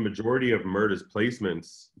the majority of Murda's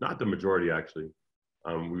placements, not the majority actually.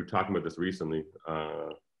 We were talking about this recently.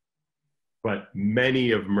 But many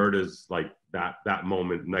of Murda's like that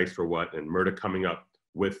moment, Nice for What, and Murda coming up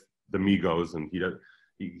with the Migos, and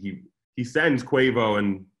he sends Quavo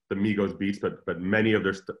and the Migos beats, but many of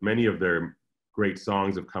their great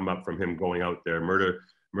songs have come up from him going out there.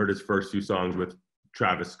 Murda's first few songs with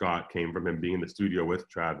Travis Scott came from him being in the studio with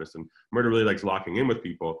Travis, and Murda really likes locking in with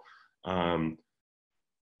people.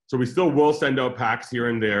 So we still will send out packs here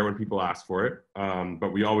and there when people ask for it,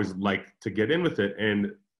 but we always like to get in with it.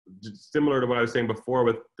 And similar to what I was saying before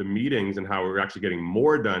with the meetings and how we're actually getting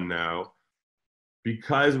more done now,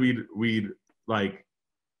 because we'd like,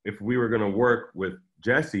 if we were going to work with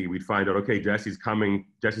Jessie, we'd find out, okay, Jessie's going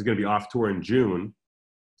to be off tour in June.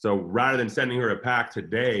 So rather than sending her a pack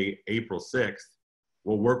today, April 6th,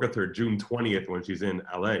 we'll work with her June 20th when she's in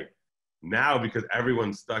LA. Now, because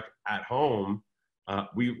everyone's stuck at home,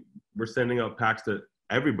 we're sending out packs to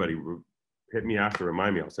everybody. Hit me after,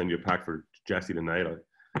 remind me, I'll send you a pack for Jessie tonight.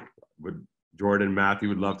 With Jordan, Matthew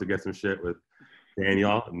would love to get some shit with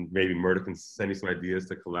Daniel, and maybe Murda can send you some ideas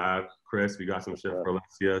to collab. Chris, we got some shit for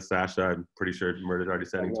Alessia. Sascha, I'm pretty sure Murda's already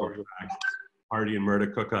sending Tory packs. Party and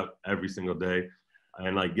Murda cook up every single day.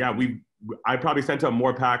 And like, yeah, I probably sent out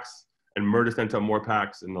more packs, and Murda sent out more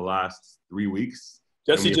packs in the last 3 weeks.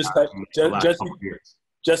 Jesse just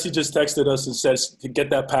texted us and says, get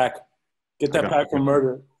that pack. Get that pack from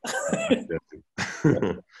Murda.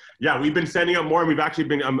 Yeah, we've been sending out more, and we've actually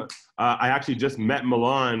been, I actually just met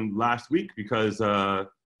Milan last week because a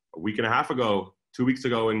week and a half ago, 2 weeks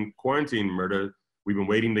ago in quarantine, Murda, we've been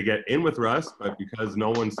waiting to get in with Russ, but because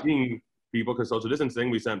no one's seeing people because social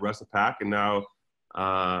distancing, we sent Russ a pack, and now,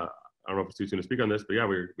 I don't know if it's too soon to speak on this, but yeah,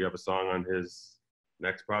 we have a song on his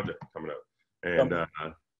next project coming out. And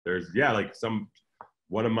there's, yeah, like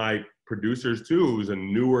one of my producers too, who's a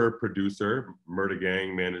newer producer, Murda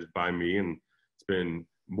Gang, managed by me, and it's been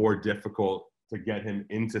more difficult to get him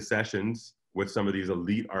into sessions with some of these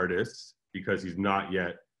elite artists because he's not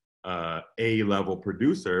yet A-level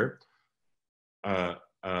producer. An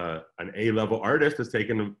A-level artist has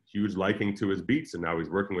taken a huge liking to his beats, and now he's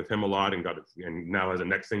working with him a lot, and now has a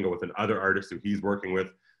next single with another artist who he's working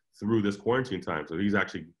with through this quarantine time. So he's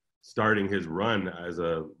actually starting his run as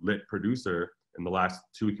a lit producer in the last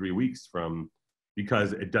 2-3 weeks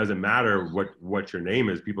because it doesn't matter what your name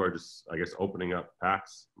is. People are just, I guess, opening up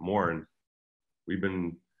packs more. And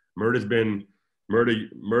Murda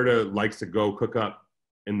likes to go cook up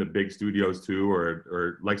in the big studios too,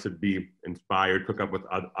 or likes to be inspired, cook up with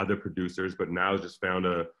other producers, but now has just bought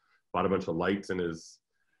a bunch of lights in his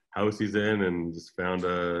house he's in, and just found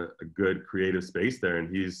a good creative space there.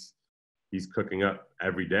 And he's cooking up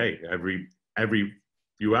every day, every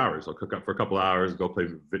few hours. I'll cook up for a couple hours, go play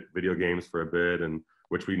video games for a bit, and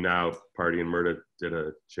which we now, Party and Murda, did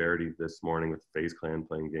a charity this morning with FaZe Clan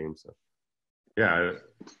playing games. So yeah.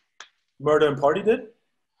 Murda and Party did?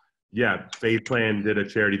 Yeah, FaZe Clan did a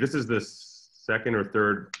charity. This is the second or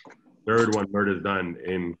third one Murda's done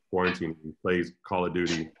in quarantine. He plays Call of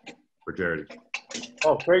Duty for charity.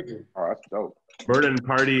 Oh, crazy. Oh, that's dope. Murda and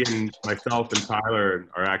Party and myself and Tyler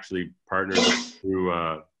are actually partners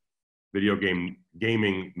through video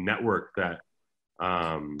gaming network that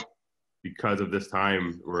because of this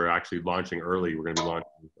time we're actually launching early. We're going to be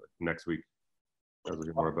launching next week.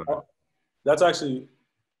 More about it. That's actually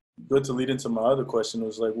good to lead into my other question. It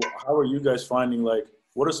was like, how are you guys finding, like,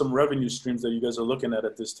 what are some revenue streams that you guys are looking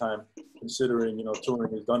at this time, considering, you know,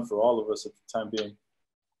 touring is done for all of us at the time being?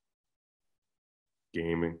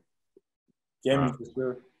 Gaming. Gaming for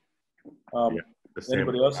sure.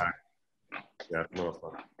 Anybody else? Yeah, no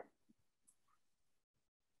fun.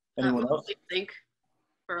 Anyone else? Mostly sync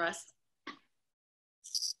for us.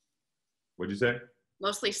 What'd you say?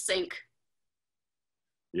 Mostly sync.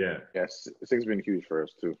 Yeah. Yes, Sync's been huge for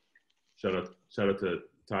us too. Shout out to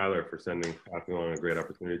Tyler for passing on a great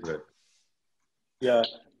opportunity today. Yeah.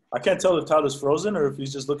 I can't tell if Tyler's frozen or if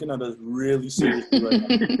he's just looking at us really seriously right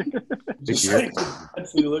now. Just like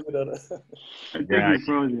actually looking at us. Yeah,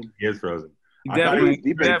 he is frozen.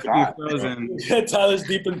 Definitely frozen. Yeah, Tyler's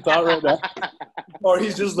deep in thought right now. Or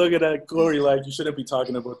he's just looking at Cory like, you shouldn't be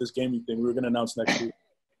talking about this gaming thing. We're going to announce next week.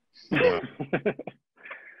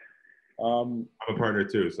 I'm a partner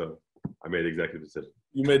too, so I made the executive decision.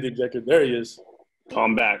 You made the executive. There he is.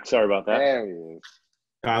 I'm back. Sorry about that. There he is.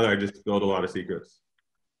 Tyler, I just spilled a lot of secrets.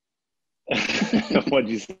 What'd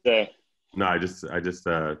you say? No, I just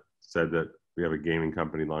said that we have a gaming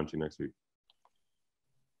company launching next week.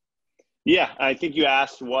 Yeah, I think you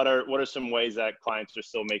asked what are some ways that clients are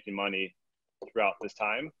still making money throughout this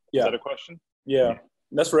time. Yeah. Is that a question? Yeah.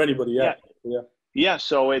 That's for anybody. Yeah.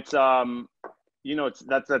 So it's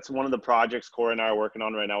that's one of the projects Cory and I are working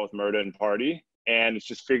on right now with Murda and Party, and it's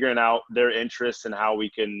just figuring out their interests and how we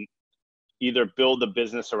can either build a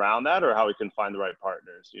business around that or how we can find the right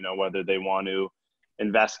partners. Whether they want to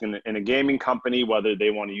invest in a gaming company, whether they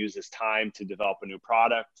want to use this time to develop a new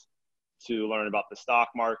product, to learn about the stock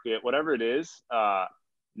market, whatever it is.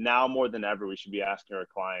 Now more than ever, we should be asking our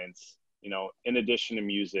clients, in addition to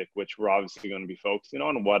music, which we're obviously going to be focusing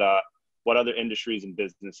on, what other industries and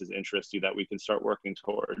businesses interest you that we can start working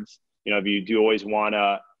towards. If you always want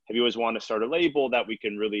to start a label that we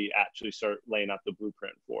can really actually start laying out the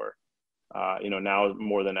blueprint for. Now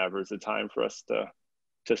more than ever is the time for us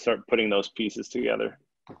to start putting those pieces together.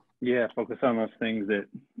 Yeah, focus on those things that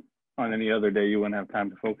on any other day you wouldn't have time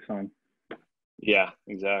to focus on. Yeah,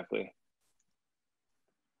 exactly.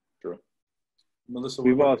 True. Melissa,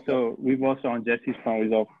 we've also on Jesse's phone,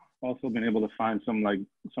 we've also been able to find some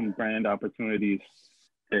brand opportunities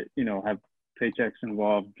that have paychecks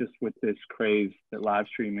involved just with this craze that live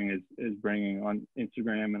streaming is bringing on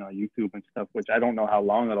Instagram and on YouTube and stuff, which I don't know how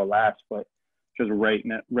long it'll last, but just right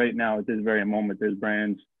now at this very moment, there's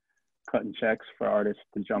brands cutting checks for artists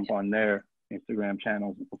to jump on their Instagram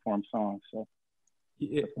channels and perform songs. So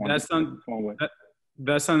that's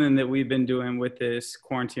something that we've been doing with this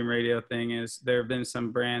quarantine radio thing. Is there have been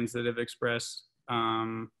some brands that have expressed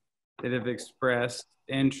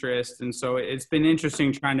interest, and so it's been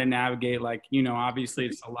interesting trying to navigate. Obviously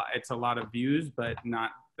it's a lot of views, but not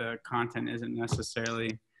the content isn't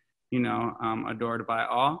necessarily adored by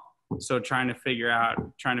all. So trying to figure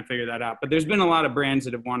that out. But there's been a lot of brands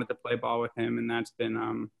that have wanted to play ball with him, and that's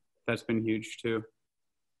been huge too.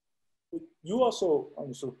 You also,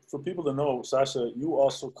 so for people to know, Sascha, you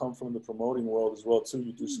also come from the promoting world as well too.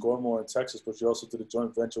 You do Score More in Texas, but you also did a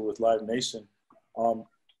joint venture with Live Nation.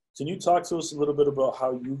 Can you talk to us a little bit about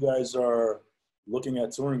how you guys are looking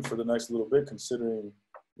at touring for the next little bit, considering,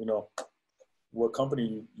 what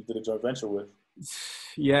company you did a joint venture with?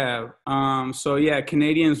 Yeah.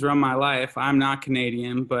 Canadians run my life. I'm not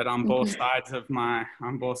Canadian, but on both sides of my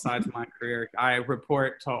career, I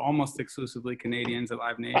report to almost exclusively Canadians at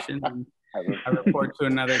Live Nation. And I report to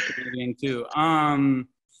another Canadian too.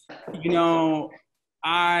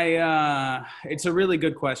 It's a really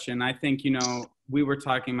good question. I think, we were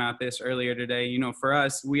talking about this earlier today. For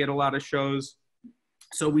us, we had a lot of shows.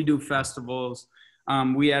 So we do festivals.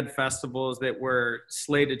 We had festivals that were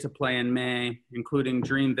slated to play in May, including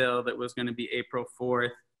Dreamville that was going to be April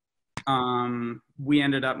 4th. We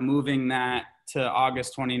ended up moving that to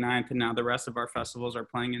August 29th, and now the rest of our festivals are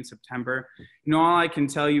playing in September. All I can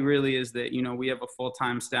tell you really is that, we have a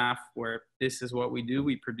full-time staff where this is what we do.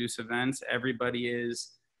 We produce events. Everybody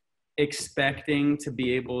is expecting to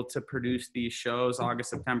be able to produce these shows August,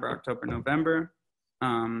 September, October, November.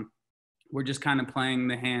 We're just kind of playing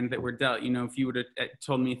the hand that we're dealt. If you would have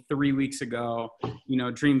told me 3 weeks ago,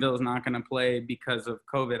 Dreamville is not going to play because of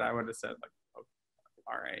COVID, I would have said oh,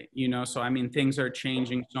 all right. So, things are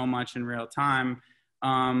changing so much in real time.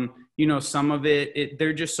 Some of it, there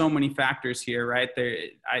are just so many factors here, right?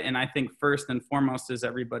 And I think first and foremost is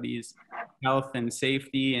everybody's health and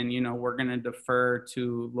safety. And, we're going to defer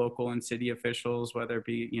to local and city officials, whether it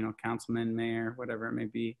be, councilman, mayor, whatever it may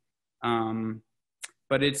be.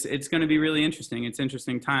 But it's going to be really interesting. It's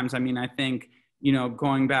interesting times. I think,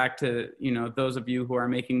 going back to, those of you who are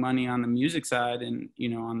making money on the music side and,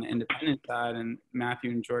 on the independent side, and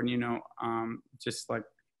Matthew and Jordan, just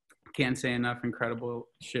can't say enough incredible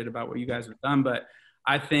shit about what you guys have done. But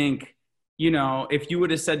I think, you know, if you would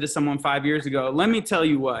have said to someone 5 years ago, let me tell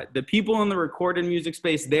you what, the people in the recorded music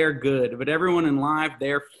space, they're good, but everyone in live,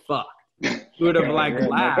 they're fucked. You would have like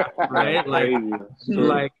laughed, right?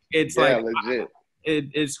 Like it's like legit.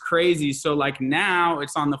 It's crazy. So like now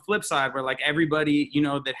it's on the flip side where like everybody, you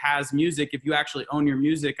know, that has music, if you actually own your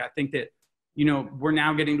music, I think that, you know, we're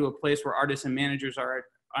now getting to a place where artists and managers are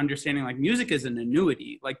understanding like music is an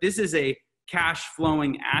annuity. Like this is a cash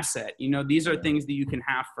flowing asset. You know, these are things that you can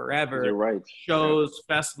have forever. You're right. Shows,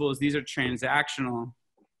 festivals, these are transactional,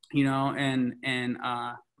 you know, and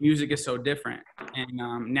music is so different.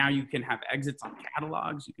 And now you can have exits on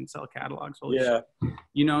catalogs. You can sell catalogs. Holy shit.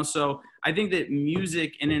 You know, so I think that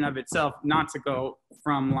music in and of itself, not to go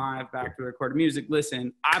from live back to recorded music.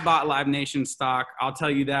 Listen, I bought Live Nation stock. I'll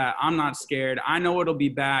tell you that. I'm not scared. I know it'll be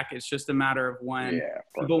back. It's just a matter of when.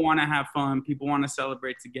 People want to have fun. People want to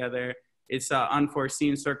celebrate together. It's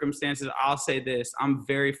unforeseen circumstances. I'll say this. I'm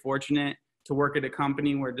very fortunate to work at a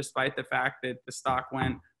company where despite the fact that the stock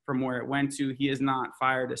went from where it went to, he has not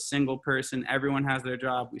fired a single person. Everyone has their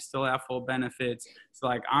job. We still have full benefits. So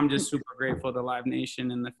like, I'm just super grateful to Live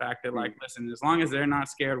Nation and the fact that like, listen, as long as they're not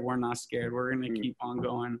scared, we're not scared. We're going to keep on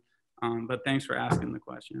going. But thanks for asking the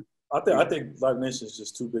question. I think Live Nation is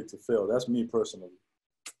just too big to fail. That's me personally.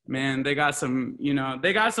 Man, they got some, you know,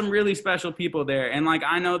 they got some really special people there. And like,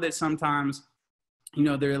 I know that sometimes, you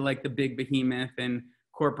know, they're like the big behemoth and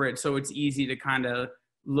corporate. So it's easy to kind of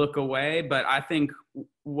look away. But I think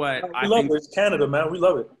what we love it. It's Canada, man. We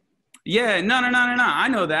love it. Yeah, no. I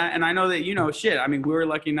know that. And I know that, you know, shit. I mean, we were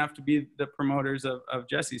lucky enough to be the promoters of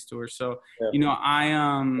Jesse's tour. So, you know,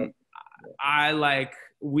 I like,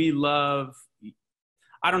 we love,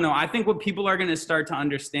 I don't know. I think what people are going to start to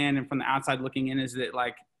understand and from the outside looking in is that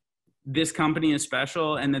like this company is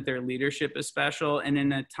special and that their leadership is special. And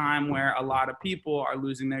in a time where a lot of people are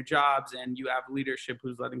losing their jobs and you have leadership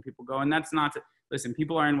who's letting people go. And that's not to, listen,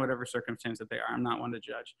 people are in whatever circumstance that they are. I'm not one to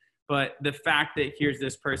judge. But the fact that here's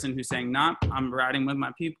this person who's saying, nah, I'm riding with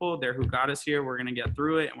my people. They're who got us here. We're going to get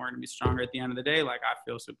through it and we're going to be stronger at the end of the day. Like, I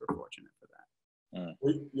feel super fortunate for that.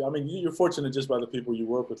 I mean, you're fortunate just by the people you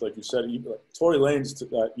work with. Like you said, Tory Lanez,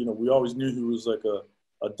 you know, we always knew he was like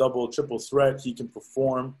a double, triple threat. He can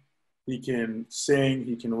perform. He can sing.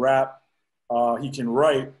 He can rap. He can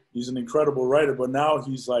write. He's an incredible writer. But now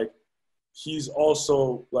he's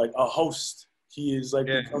also like a host. He is like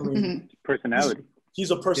becoming personality. He's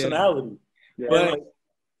a personality. Yeah. But like,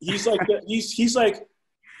 he's like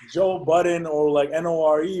Joe Budden or like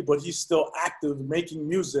NORE, but he's still active making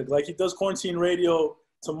music. Like he does quarantine radio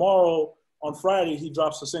tomorrow on Friday. He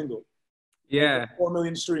drops a single. Yeah. 4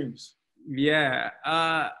 million streams. Yeah.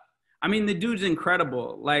 I mean, the dude's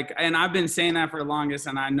incredible. Like, and I've been saying that for the longest.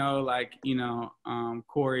 And I know, like, you know,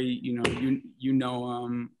 Cory, you know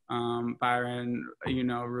him, Byron, you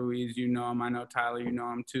know, Ruiz, you know him. I know Tyler, you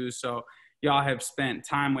know him too. So y'all have spent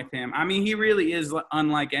time with him. I mean, he really is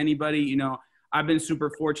unlike anybody. You know, I've been super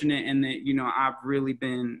fortunate in that, you know, I've really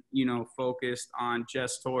been, you know, focused on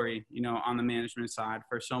just Tory, you know, on the management side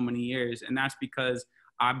for so many years. And that's because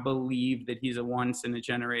I believe that he's a once in a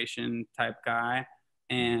generation type guy.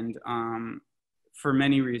 And for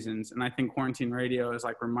many reasons. And I think quarantine radio is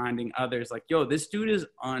like reminding others like, yo, this dude is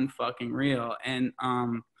unfucking real. And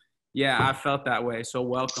yeah, I felt that way. So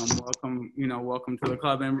welcome, you know, welcome to the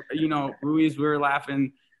club. And, you know, Ruiz, we were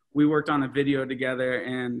laughing. We worked on a video together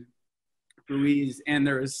and Ruiz, and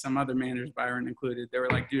there was some other managers, Byron included. They were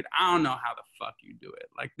like, dude, I don't know how the fuck you do it.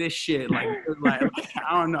 Like this shit, like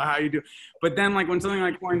I don't know how you do it. But then like when something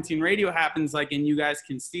like quarantine radio happens, like, and you guys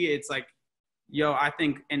can see it, it's like, yo, I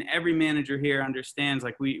think, and every manager here understands,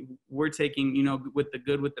 like we're taking, you know, with the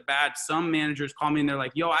good, with the bad. Some managers call me and they're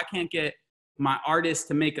like, yo, I can't get my artist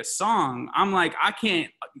to make a song. I'm like, I can't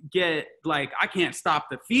stop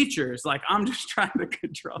the features. Like I'm just trying to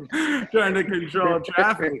control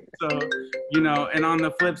traffic. So, you know, and on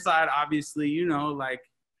the flip side, obviously, you know, like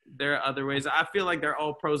there are other ways. I feel like they're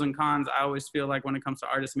all pros and cons. I always feel like when it comes to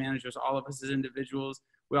artist managers, all of us as individuals,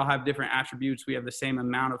 we all have different attributes. We have the same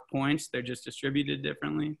amount of points. They're just distributed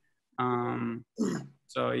differently.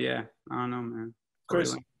 So yeah, I don't know, man.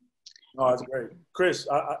 Chris, oh, that's great. Chris,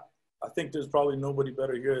 I think there's probably nobody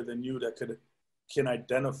better here than you that can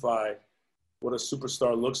identify what a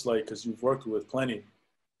superstar looks like because you've worked with plenty.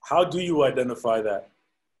 How do you identify that?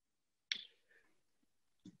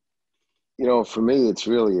 You know, for me, it's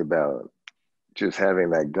really about just having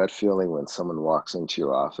that gut feeling when someone walks into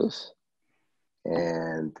your office.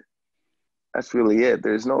 And that's really it.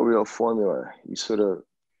 There's no real formula. You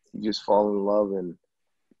just fall in love and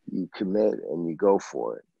you commit and you go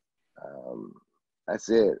for it. That's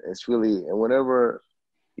it. It's really, and whenever,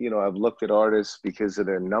 I've looked at artists because of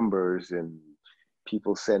their numbers, and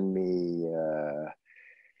people send me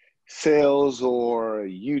sales or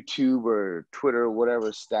YouTube or Twitter,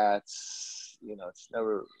 whatever stats. It's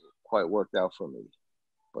never quite worked out for me.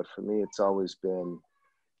 But for me, it's always been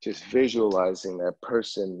just visualizing that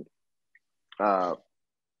person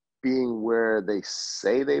being where they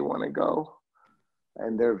say they want to go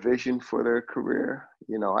and their vision for their career.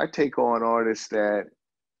 I take on artists that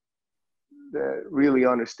really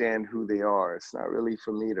understand who they are. It's not really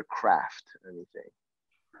for me to craft anything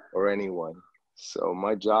or anyone. So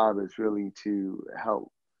my job is really to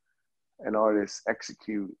help an artist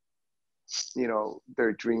execute,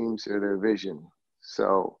 their dreams or their vision.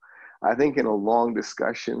 So I think in a long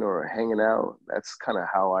discussion or hanging out, that's kind of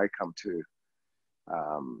how I come to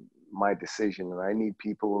my decision. And I need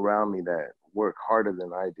people around me that work harder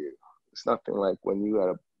than I do. It's nothing like when you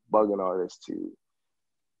gotta bug an artist to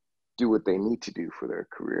do what they need to do for their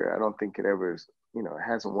career. I don't think it ever is, it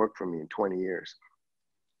hasn't worked for me in 20 years.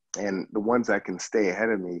 And the ones that can stay ahead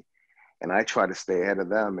of me, and I try to stay ahead of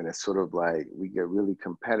them, and it's sort of like we get really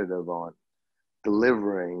competitive on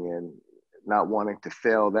delivering and not wanting to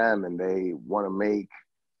fail them, and they want to make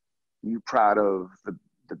you proud of the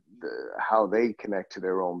how they connect to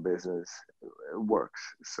their own business. It works.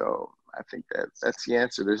 So I think that's the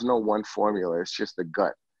answer. There's no one formula. It's just a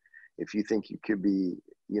gut. If you think you could be,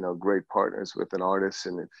 great partners with an artist,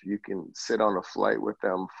 and if you can sit on a flight with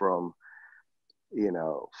them from,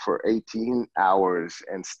 for 18 hours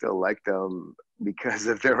and still like them because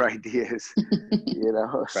of their ideas,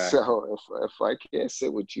 so if I can't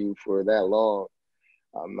sit with you for that long,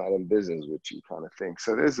 I'm not in business with you, kind of thing.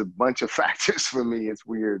 So there's a bunch of factors for me. It's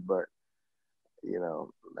weird, but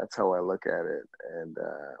that's how I look at it. And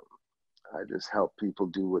I just help people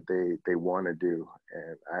do what they want to do,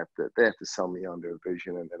 and they have to sell me on their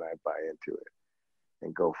vision, and then I buy into it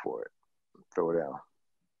and go for it, throw it out.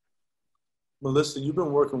 Melissa, you've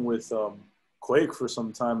been working with Quake for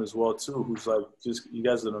some time as well too, who's like, you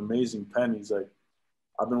guys are an amazing pen. He's like,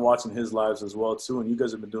 I've been watching his lives as well too, and you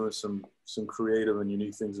guys have been doing some creative and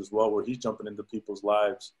unique things as well, where he's jumping into people's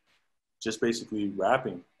lives, just basically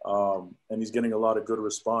rapping, and he's getting a lot of good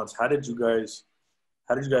response. How did you guys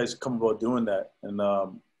come about doing that, and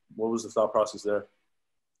what was the thought process there?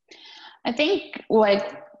 I think,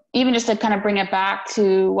 even just to kind of bring it back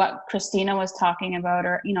to what Christina was talking about,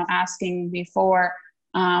 or asking before,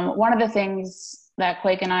 one of the things that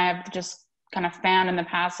Quake and I have just kind of found in the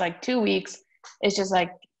past 2 weeks is just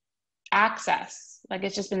access.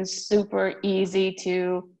 It's just been super easy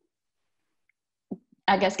to,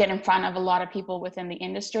 I guess, get in front of a lot of people within the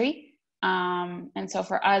industry. And so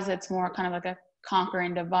for us, it's more kind of like a conquer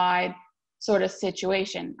and divide sort of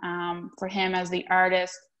situation. For him as the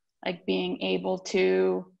artist, being able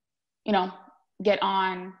to, get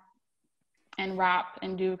on and rap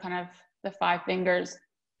and do kind of the 5 fingers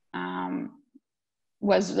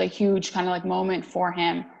was a huge kind of moment for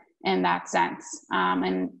him in that sense.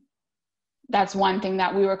 And that's one thing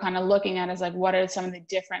that we were kind of looking at, is what are some of the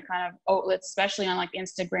different kind of outlets, especially on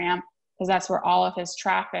Instagram, because that's where all of his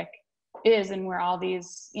traffic is and where all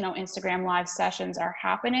these, Instagram live sessions are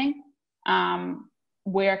happening.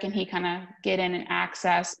 Where can he kind of get in and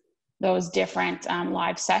access those different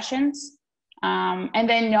live sessions? And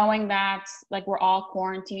then knowing that we're all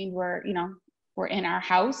quarantined, we're in our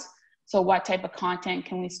house. So what type of content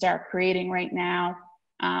can we start creating right now,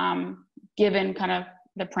 given kind of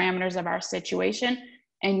the parameters of our situation,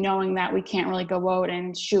 and knowing that we can't really go out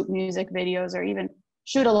and shoot music videos or even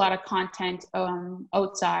shoot a lot of content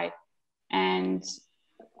outside. And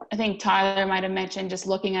I think Tyler might have mentioned just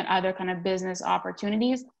looking at other kind of business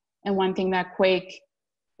opportunities. And one thing that Quake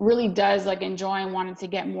really does enjoy and wanted to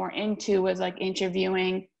get more into was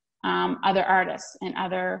interviewing other artists and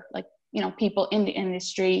other people in the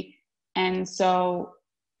industry. And so,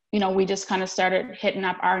 we just kind of started hitting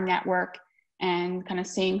up our network and kind of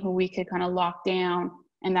seeing who we could kind of lock down.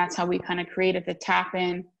 And that's how we kind of created the Tap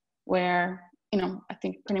In, where, I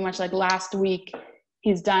think pretty much last week,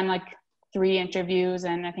 he's done 3 interviews,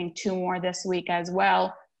 and I think 2 more this week as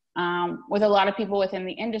well, with a lot of people within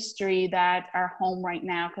the industry that are home right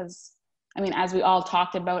now. Because, as we all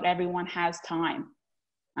talked about, everyone has time.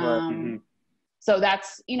 So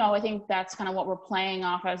that's, I think that's kind of what we're playing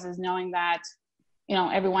off as, is knowing that,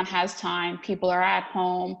 everyone has time, people are at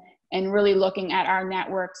home, and really looking at our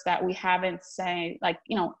networks that we haven't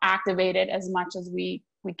activated as much as we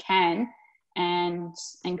can, and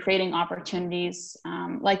creating opportunities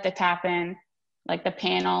like the Tap In, like the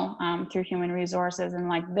panel through Human Resources, and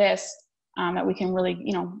this, that we can really,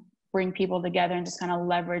 bring people together and just kind of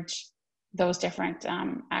leverage those different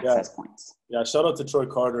access points. Yeah, shout out to Troy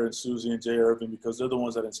Carter and Susie and Jay Irving, because they're the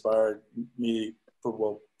ones that inspired me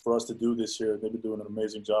for us to do this here. They've been doing an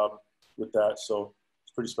amazing job with that, so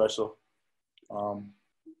it's pretty special.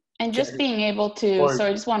 And just being able to, Cory,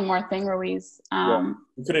 sorry, just one more thing, Ruiz. We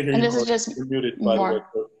couldn't hear and you. this is just you're muted, by the way.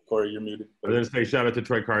 Cory, you're muted. I was going to say shout out to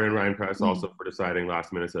Troy Carter and Ryan Press also for deciding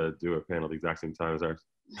last minute to do a panel at the exact same time as ours.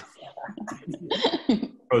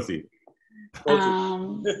 Proceed.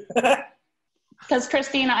 Because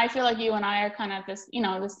Christina, I feel like you and I are kind of at this,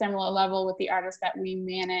 this similar level with the artists that we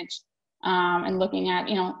manage, and looking at,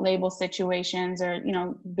 label situations or,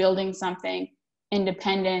 building something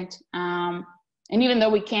independent. And even though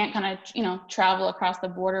we can't kind of, travel across the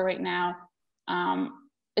border right now,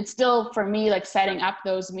 it's still for me like setting up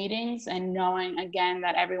those meetings and knowing again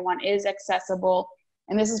that everyone is accessible.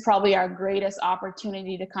 And this is probably our greatest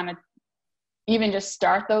opportunity to kind of even just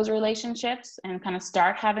start those relationships and kind of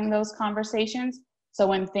start having those conversations. So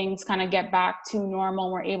when things kind of get back to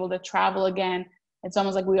normal, we're able to travel again. It's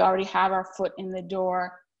almost like we already have our foot in the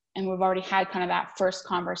door and we've already had kind of that first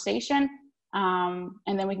conversation. And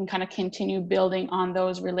then we can kind of continue building on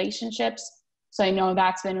those relationships. So I know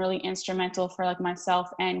that's been really instrumental for like myself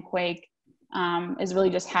and Quake, is really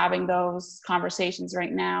just having those conversations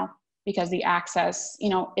right now because the access,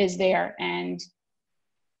 is there. And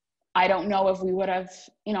I don't know if we would have,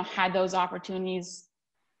 had those opportunities,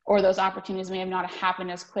 or those opportunities may have not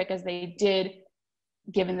happened as quick as they did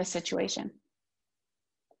given the situation.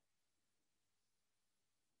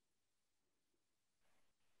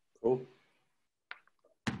 Cool.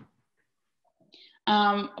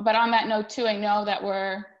 But on that note too, I know that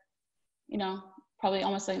we're, probably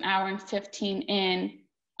almost like an hour and 15 in.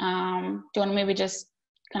 Do you want to maybe just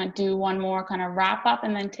kind of do one more kind of wrap up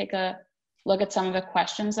and then take a look at some of the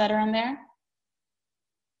questions that are in there?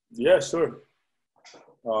 Yeah, sure.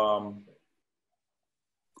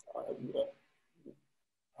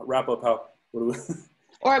 Wrap up how? What do we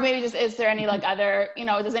Or maybe just, is there any like other,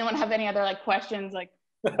 does anyone have any other like questions, like,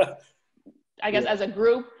 I guess as a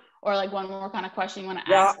group, or like one more kind of question you want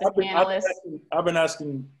to ask the panelists? I've been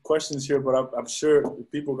asking questions here, but I'm sure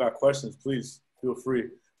if people got questions, please feel free.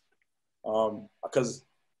 Because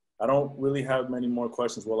I don't really have many more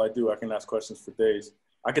questions. Well, I do. I can ask questions for days.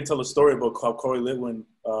 I can tell a story about how Cory Litwin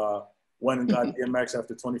went and got DMX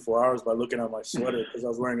after 24 hours by looking at my sweater because I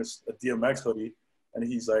was wearing a DMX hoodie. And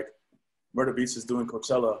he's like, Murda Beatz is doing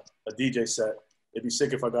Coachella, a DJ set. It'd be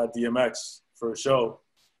sick if I got DMX for a show.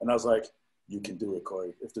 And I was like, you can do it,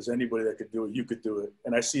 Cory. If there's anybody that could do it, you could do it.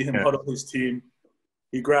 And I see him huddle his team.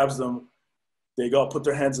 He grabs them. They all put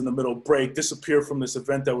their hands in the middle, break, disappear from this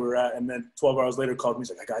event that we were at. And then 12 hours later called me. He's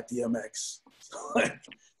like, I got DMX.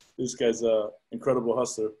 This guy's an incredible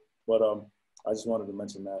hustler. But I just wanted to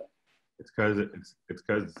mention that. It's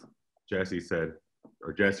because Jessie said,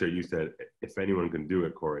 or Jessie, or you said, if anyone can do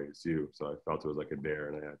it, Cory, it's you. So I felt it was like a dare,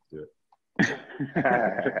 and I had to do it.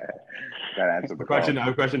 That answered the question. I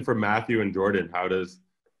have a question for Matthew and Jordan. How does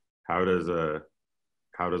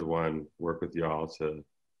one work with y'all to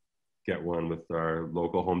get one with our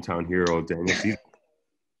local hometown hero, Daniel Caesar?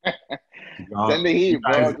 Send the heat,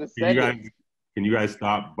 bro. Just send it. Can you guys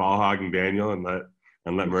stop ball hogging Daniel and let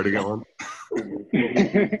Murda get one?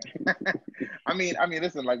 I mean,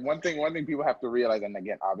 listen, like one thing people have to realize, and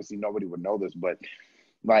again, obviously nobody would know this, but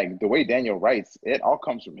like the way Daniel writes, it all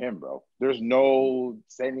comes from him, bro. There's no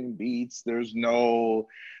sending beats. There's no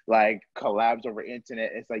like collabs over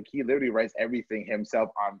internet. It's like he literally writes everything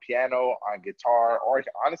himself on piano, on guitar, or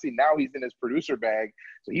honestly now he's in his producer bag.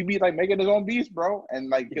 So he'd be like making his own beats, bro. And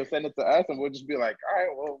like he'll send it to us and we'll just be like, all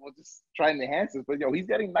right, well, we'll just try and enhance this. But yo, he's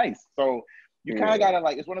getting nice. So you kind of gotta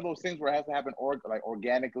like, it's one of those things where it has to happen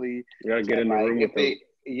organically. You gotta get in the room with him.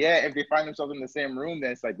 If they find themselves in the same room,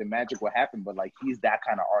 then it's like the magic will happen. But like he's that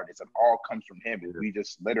kind of artist. It all comes from him. We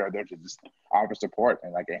just literally are there to just offer support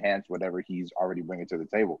and like enhance whatever he's already bringing to the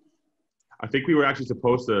table. I think we were actually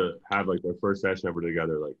supposed to have like our first session ever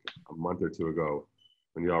together like a month or two ago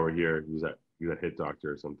when y'all were here. He was at Hit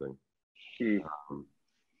Doctor or something,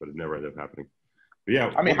 but it never ended up happening. But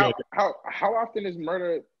yeah, I mean, how often is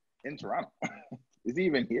Murda in Toronto? Is he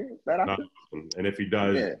even here that often? And if he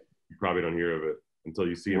does, you probably don't hear of it until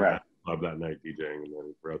you see him at the club that night DJing, and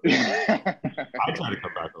then we're out there. I try to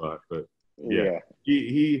come back a lot, but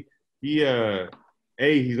he's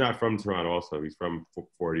not from Toronto. Also, he's from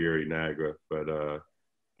Fort Erie, Niagara, but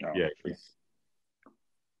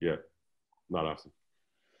not often.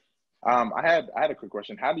 I had a quick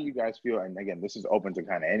question. How do you guys feel? And again, this is open to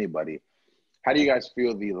kind of anybody. How do you guys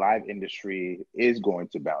feel the live industry is going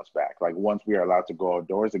to bounce back? Like once we are allowed to go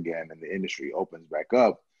outdoors again and the industry opens back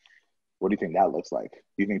up, What do you think that looks like?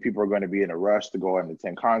 Do you think people are going to be in a rush to go and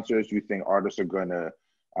attend concerts? Do you think artists are going to,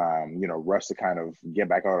 rush to kind of get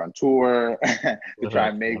back out on tour to try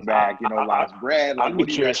and make back, lost bread? Like, what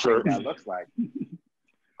do you guys think that looks like?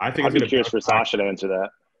 I'd be curious for Sascha to answer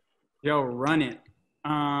that. Yo, run it.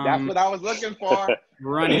 That's what I was looking for.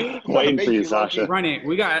 Run it. Waiting for you, Sascha. Run it.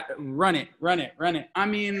 We got run it. I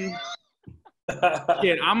mean,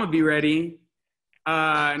 shit, I'm gonna be ready. You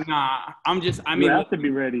have to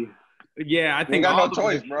be ready. Yeah, I think you ain't got no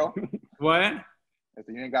choice, bro. What? I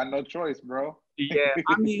said you ain't got no choice, bro. Yeah,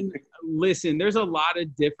 I mean, listen, there's a lot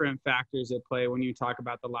of different factors at play when you talk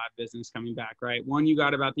about the live business coming back, right? One, you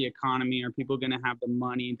got about the economy. Are people going to have the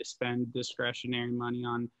money to spend discretionary money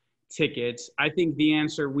on tickets? I think the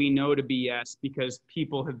answer we know to be yes, because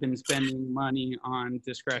people have been spending money on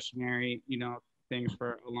discretionary, things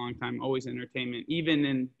for a long time, always entertainment, even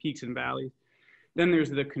in peaks and valleys. Then there's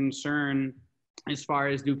the concern as far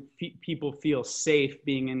as do people feel safe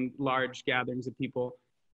being in large gatherings of people.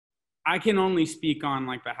 I can only speak on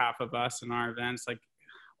like behalf of us and our events. Like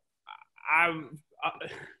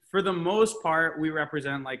for the most part, we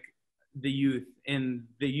represent like the youth, and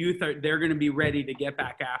the youth they're going to be ready to get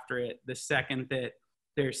back after it the second that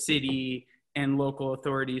their city and local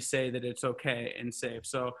authorities say that it's okay and safe.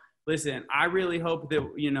 So listen, I really hope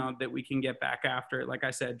that, that we can get back after it. Like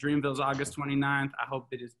I said, Dreamville's August 29th. I hope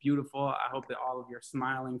that it's beautiful. I hope that all of your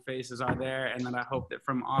smiling faces are there. And then I hope that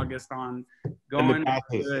from August on going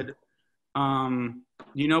good.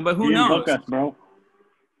 But who knows? You didn't book us, bro.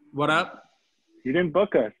 What up? You didn't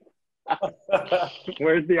book us.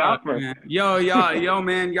 Where's the offer? Man. Yo,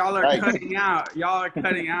 man, y'all are cutting out. Y'all are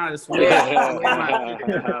cutting out. It's weird.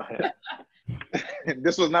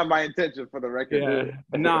 This was not my intention, for the record. Yeah.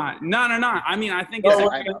 No. I mean, I think it's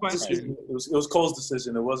a good question. It was Cole's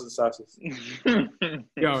decision. It wasn't Sasha's.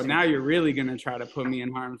 Yo, now you're really gonna try to put me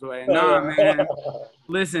in harm's way. No, man.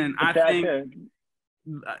 Listen, I think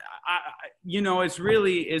it's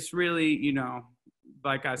really,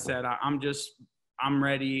 like I said, I'm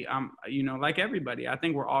ready. Like everybody, I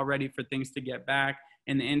think we're all ready for things to get back.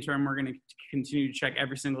 In the interim, we're going to continue to check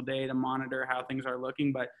every single day to monitor how things are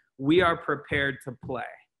looking, but we are prepared to play.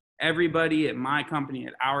 Everybody at my company,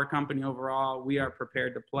 at our company overall, we are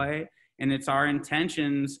prepared to play, and it's our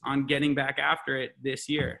intentions on getting back after it this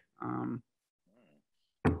year.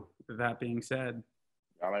 That being said.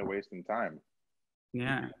 Y'all ain't wasting time.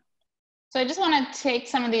 Yeah. So I just want to take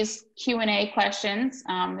some of these Q&A questions.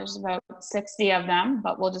 There's about 60 of them,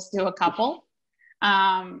 but we'll just do a couple.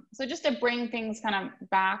 So just to bring things kind of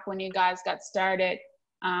back when you guys got started,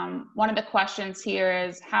 one of the questions here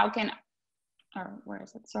is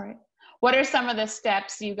what are some of the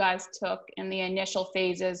steps you guys took in the initial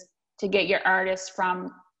phases to get your artists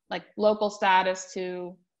from like local status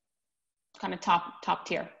to kind of top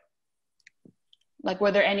tier? Like,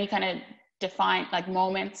 were there any kind of defined like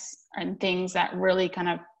moments and things that really kind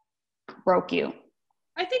of broke you?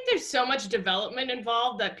 I think there's so much development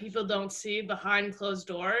involved that people don't see behind closed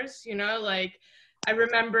doors, like I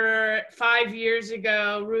remember 5 years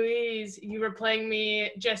ago, Ruiz, you were playing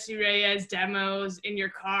me Jessie Reyez demos in your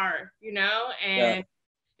car, and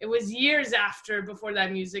it was years before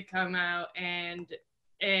that music come out and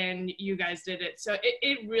you guys did it. So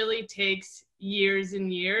it really takes years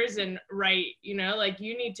and years and like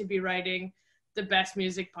you need to be writing the best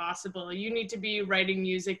music possible. You need to be writing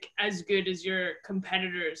music as good as your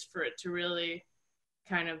competitors for it to really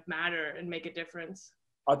kind of matter and make a difference.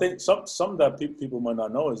 I think something that people might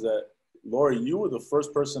not know is that, Laurie, you were the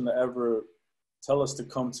first person to ever tell us to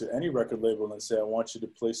come to any record label and say, I want you to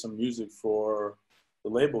play some music for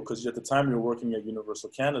the label. Because at the time you were working at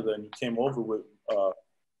Universal Canada and you came over with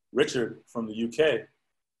Richard from the UK.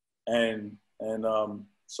 And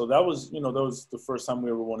so that was, that was the first time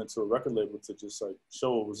we ever went into a record label to just like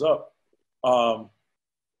show what was up.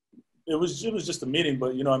 It was just a meeting,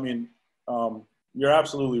 but you're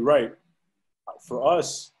absolutely right. For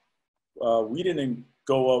us, we didn't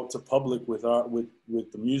go out to public with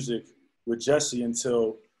the music with Jessie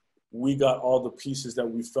until we got all the pieces that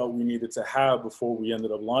we felt we needed to have before we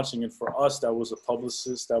ended up launching. And for us, that was a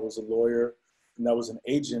publicist, that was a lawyer, and that was an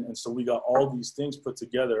agent. And so we got all these things put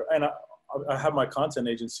together. And I have my content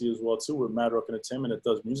agency as well too, with Mad Ruk Entertainment that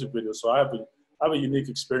does music videos. So I have a unique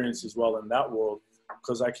experience as well in that world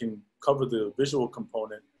because I can cover the visual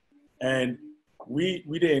component. And we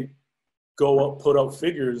didn't go up, put out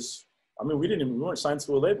figures. I mean, we weren't signed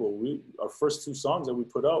to a label. Our first 2 songs that we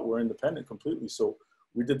put out were independent completely. So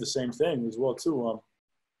we did the same thing as well too,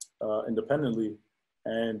 independently.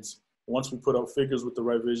 And once we put out figures with the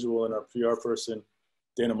right visual and our PR person,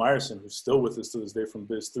 Dana Meyerson, who's still with us to this day from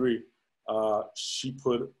Biz 3,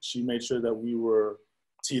 She made sure that we were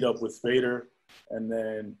teed up with Fader, and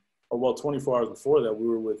then 24 hours before that we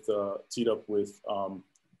were teed up with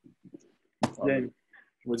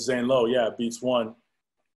Zane Lowe. Yeah, Beatz 1.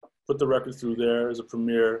 Put the record through there as a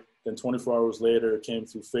premiere. Then 24 hours later, it came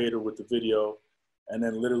through Fader with the video, and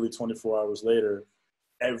then literally 24 hours later,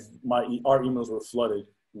 our emails were flooded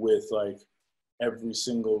with like every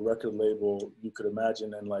single record label you could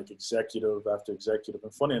imagine, and like executive after executive.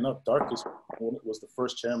 And funny enough, Darkest was the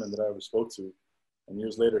first chairman that I ever spoke to. And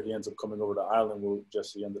years later, he ends up coming over to Island, where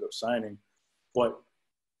Jessie ended up signing. But,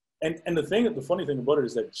 and the funny thing about it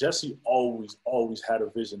is that Jessie always had a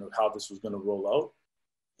vision of how this was going to roll out,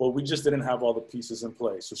 but we just didn't have all the pieces in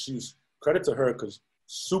place. So she's, credit to her, because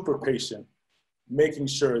super patient, making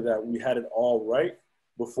sure that we had it all right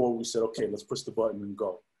before we said, okay, let's push the button and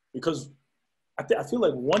go. Because I feel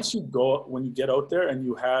like when you get out there and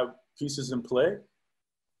you have pieces in play,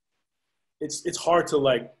 it's hard to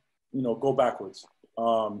like, go backwards.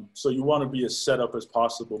 So you want to be as set up as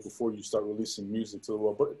possible before you start releasing music to the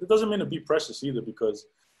world. But it doesn't mean to be precious either, because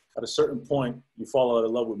at a certain point you fall out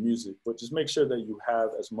of love with music. But just make sure that you have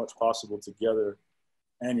as much possible together,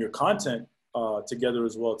 and your content together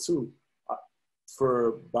as well too.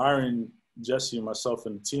 For Byron, Jessie, and myself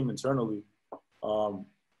and the team internally,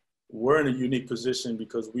 we're in a unique position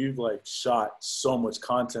because we've like shot so much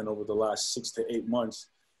content over the last 6 to 8 months,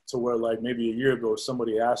 to where like maybe a year ago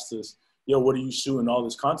somebody asked us, yo, what are you shooting all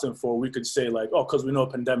this content for? We could say like, oh, because we know a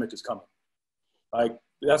pandemic is coming. Like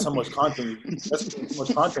that's how much content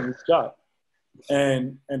we've got.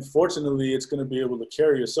 And fortunately, it's going to be able to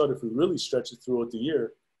carry us out if we really stretch it throughout the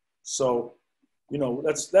year. So,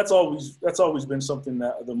 that's always been something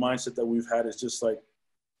that the mindset that we've had is just like,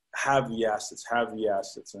 have the assets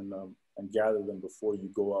and gather them before you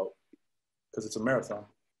go out, because it's a marathon,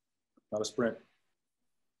 not a sprint.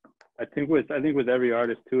 I think with every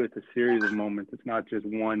artist too, it's a series of moments. It's not just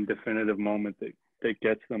one definitive moment that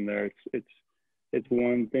gets them there. It's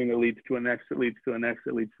one thing that leads to a next, that leads to a next,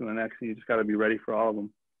 that leads to a next, and you just got to be ready for all of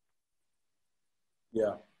them.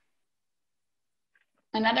 Yeah.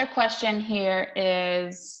 Another question here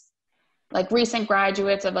is, like, recent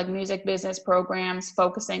graduates of like music business programs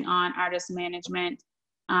focusing on artist management.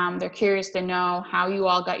 They're curious to know how you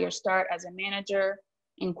all got your start as a manager.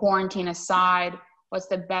 In quarantine aside, what's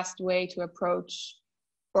the best way to approach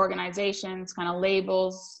organizations, kind of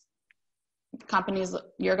labels, companies,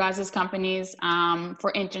 your guys' companies,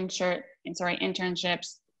 for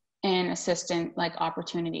internships and assistant like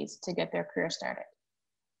opportunities to get their career started?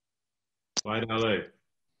 Fly to LA.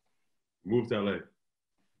 Move to LA.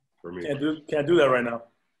 For me. Can't do that right now.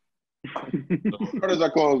 Orders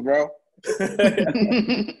are closed, bro.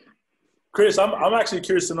 Chris, I'm actually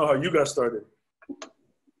curious to know how you got started.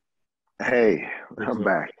 Hey, I'm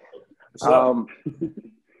back.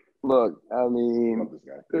 Look, I mean,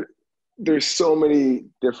 there's so many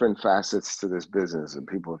different facets to this business, and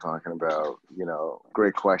people are talking about,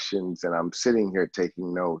 great questions, and I'm sitting here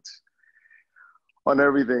taking notes on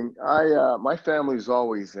everything. My family's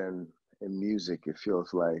always in music, it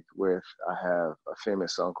feels like. I have a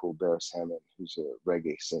famous uncle, Barris Hammond, who's a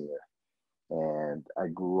reggae singer, and I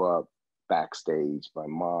grew up backstage. My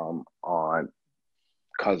mom, aunt,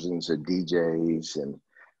 cousins are DJs, and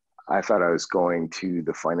I thought I was going to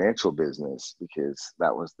the financial business because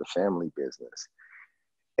that was the family business.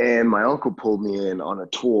 And my uncle pulled me in on a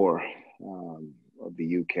tour of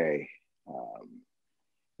the UK. And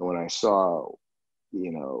when I saw,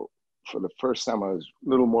 for the first time, I was a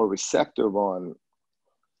little more receptive on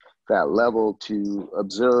that level to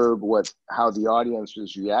observe how the audience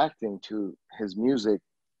was reacting to his music.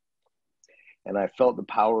 And I felt the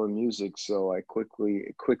power of music. So I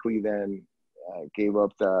quickly then gave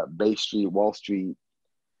up the Bay Street, Wall Street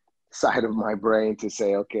side of my brain to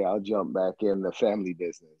say, okay, I'll jump back in the family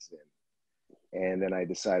business. And then I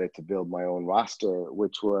decided to build my own roster,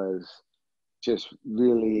 which was just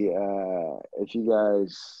really, if you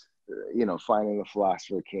guys, finding the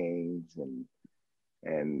Philosopher Kings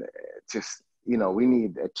and just, we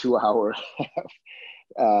need a 2-hour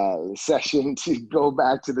session to go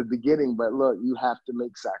back to the beginning. But look, you have to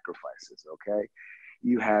make sacrifices, okay?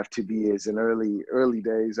 You have to be, as in early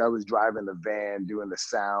days, I was driving the van, doing the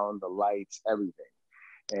sound, the lights, everything.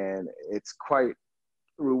 And it's quite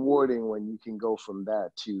rewarding when you can go from that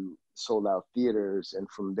to sold out theaters, and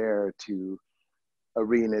from there to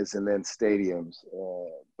arenas and then stadiums.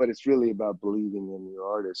 But it's really about believing in your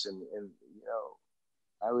artists. And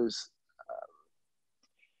I was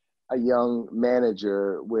a young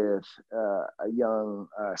manager with a young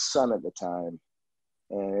son at the time.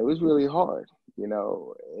 And it was really hard. you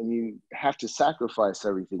know, and you have to sacrifice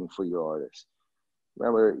everything for your artist.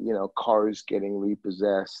 Remember, you know, cars getting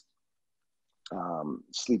repossessed,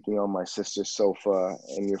 sleeping on my sister's sofa,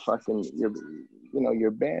 and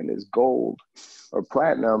your band is gold or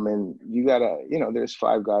platinum, and you gotta, you know, there's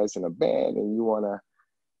 5 guys in a band, and you want to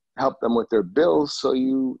help them with their bills, so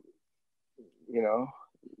you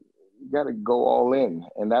got to go all in.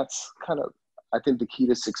 And that's kind of, I think, the key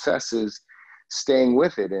to success is staying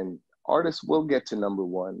with it. And artists will get to number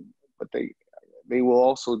 1, but they will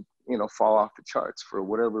also, you know, fall off the charts for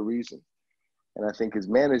whatever reason. And I think as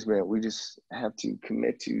management, we just have to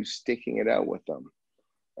commit to sticking it out with them.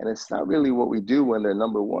 And it's not really what we do when they're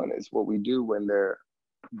number 1, it's what we do when they're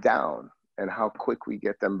down and how quick we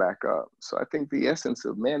get them back up. So I think the essence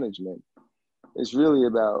of management is really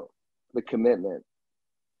about the commitment.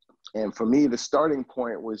 And for me, the starting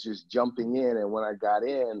point was just jumping in. And when I got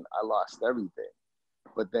in, I lost everything.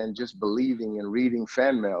 But then just believing and reading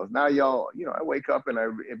fan mails. Now, y'all, you know, I wake up and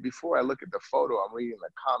before I look at the photo, I'm reading the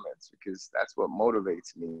comments, because that's what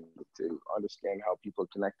motivates me to understand how people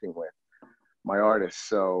are connecting with my artists.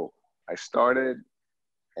 So I started,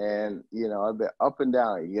 and, you know, I've been up and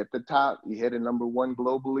down. You hit the top, you hit a number 1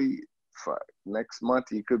 globally. Next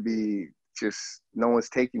month, you could be just, no one's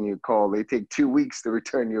taking your call. They take 2 weeks to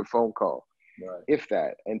return your phone call, right, if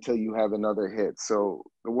that, until you have another hit. So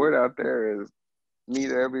the word out there is, me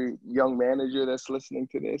to every young manager that's listening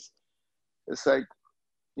to this, it's like,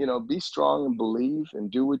 you know, be strong and believe and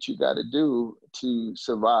do what you got to do to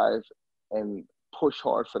survive, and push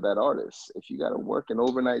hard for that artist. If you got to work an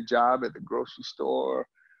overnight job at the grocery store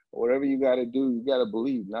or whatever you got to do, you got to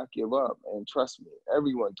believe, not give up. And trust me,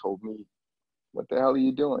 everyone told me, what the hell are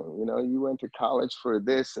you doing? You know, you went to college for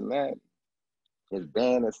this and that. His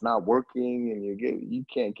band is not working, and you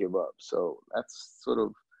can't give up. So that's sort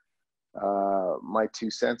of my 2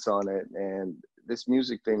 cents on it. And this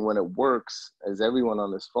music thing, when it works, as everyone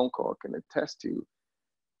on this phone call can attest to,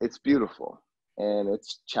 it's beautiful and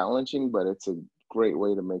it's challenging, but it's a great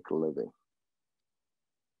way to make a living.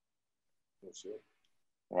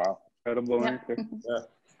 Wow, incredible answer. Yeah.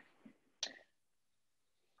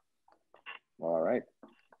 All right.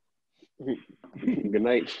 Good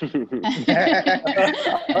night.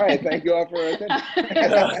 All right, thank you all for attending.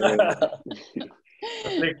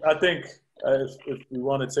 I think if we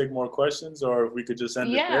want to take more questions, or if we could just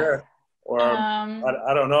end it there, or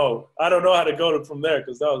I don't know. I don't know how to go from there,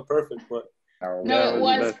 because that was perfect. But no, it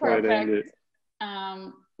was perfect.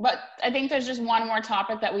 But I think there's just one more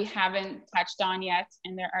topic that we haven't touched on yet,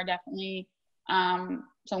 and there are definitely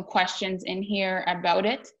some questions in here about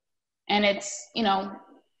it. And it's, you know,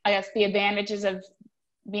 I guess the advantages of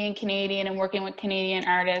being Canadian and working with Canadian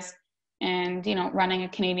artists, and, you know, running a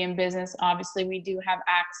Canadian business. Obviously, we do have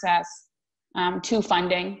access to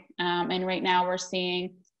funding. And right now we're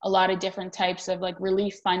seeing a lot of different types of like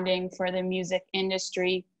relief funding for the music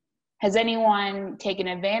industry. Has anyone taken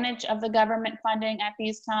advantage of the government funding at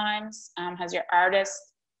these times? Has your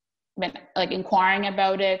artist been like inquiring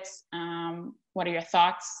about it? What are your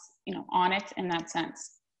thoughts, you know, on it in that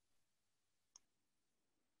sense?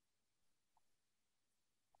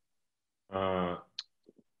 I'm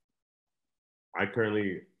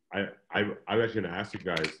actually going to ask you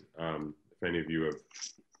guys if any of you have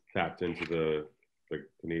tapped into the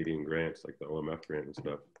Canadian grants, like the OMF grant and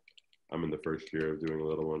stuff. I'm in the first year of doing a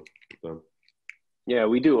little one with them. Yeah,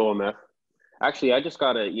 we do OMF. Actually, I just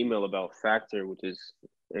got an email about Factor, which is,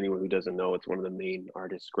 anyone who doesn't know, it's one of the main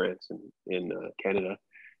artist grants in Canada.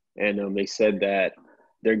 And they said that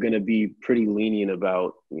they're going to be pretty lenient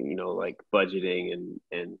about, you know, like budgeting and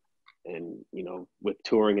you know, with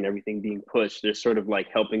touring and everything being pushed, they're sort of like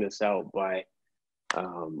helping us out by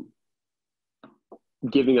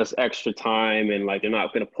giving us extra time, and like they're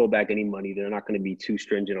not going to pull back any money. They're not going to be too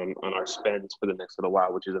stringent on our spends for the next little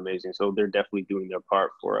while, which is amazing. So they're definitely doing their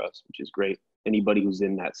part for us, which is great. Anybody who's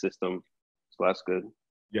in that system, so that's good.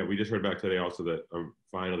 Yeah, we just heard back today also that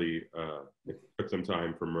finally it took some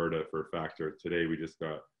time for Murda for Factor. Today we just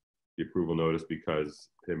got the approval notice because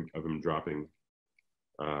of him dropping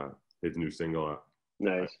his new single out.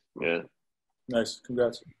 Nice, yeah. Nice,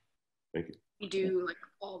 congrats. Thank you. We do like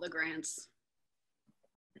all the grants.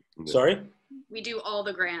 Sorry? We do all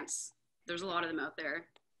the grants. There's a lot of them out there.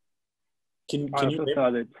 Can you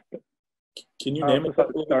name a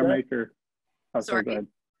couple of the grants? Sorry? Go ahead.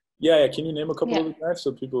 Yeah, can you name a couple of the grants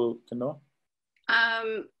so people can know?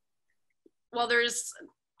 Well, there's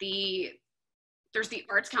the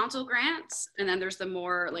Arts Council grants, and then there's the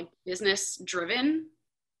more like business driven,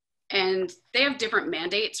 and they have different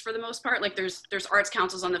mandates for the most part. Like there's arts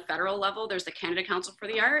councils on the federal level, there's the Canada Council for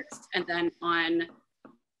the Arts, and then on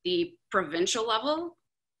the provincial level.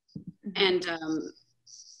 And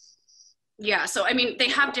yeah, so I mean, they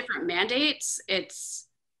have different mandates.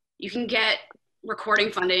 You can get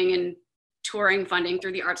recording funding and touring funding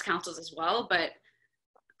through the arts councils as well, but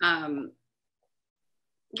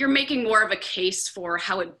you're making more of a case for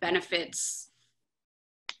how it benefits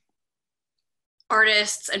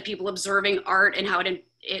artists and people observing art, and how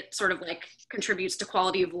it sort of like contributes to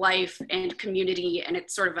quality of life and community. And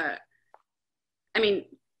it's sort of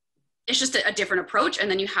it's just a different approach. And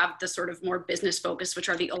then you have the sort of more business focus, which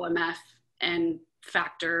are the OMF and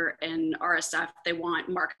Factor and RSF. They want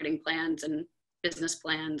marketing plans and business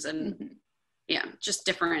plans and yeah, just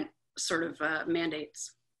different sort of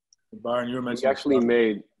mandates. Byron, you were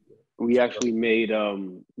mentioning we actually made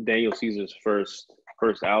Daniel Caesar's first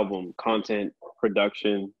album, content,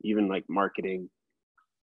 production, even like marketing,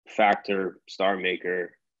 Factor, Star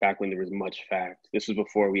Maker, back when there was much fact. This was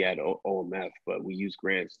before we had OMF, but we used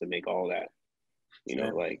grants to make all that. You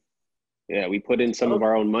know, like, yeah, we put in some of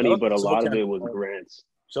our own money, but a lot of it was grants.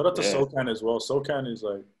 Shout out to SoCan as well. SoCan is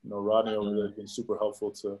like, you know, Rodney over there has been super helpful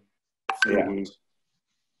to.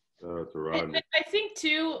 I think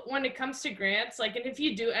too, when it comes to grants, like, and if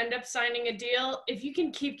you do end up signing a deal, if you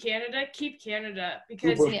can keep Canada,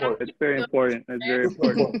 because it's very important. It's very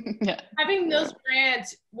important. Having those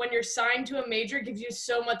grants when you're signed to a major gives you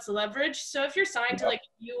so much leverage. So if you're signed to like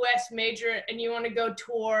a US major and you want to go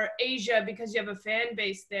tour Asia because you have a fan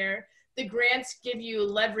base there, the grants give you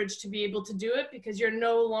leverage to be able to do it, because you're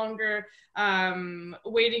no longer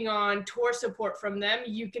waiting on tour support from them.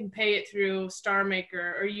 You can pay it through Star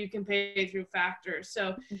Maker, or you can pay it through Factor.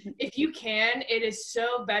 So if you can, it is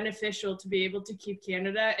so beneficial to be able to keep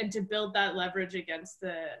Canada and to build that leverage against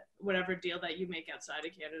the whatever deal that you make outside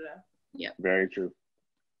of Canada. Yeah, very true.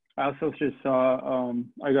 I also just saw,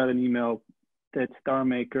 I got an email that Star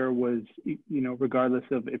Maker was, you know, regardless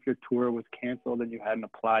of if your tour was canceled and you hadn't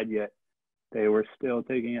applied yet, they were still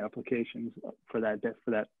taking applications for that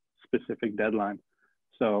specific deadline.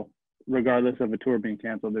 So regardless of a tour being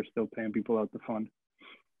canceled, they're still paying people out the fund.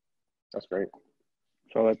 That's great.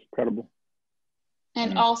 So that's incredible.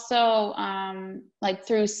 And also like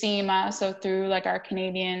through SEMA, so through like our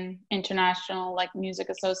Canadian International like Music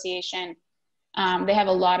Association, they have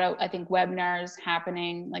a lot of, I think, webinars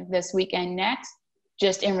happening like this weekend next,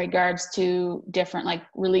 just in regards to different like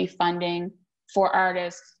relief funding for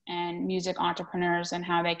artists and music entrepreneurs and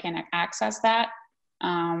how they can access that.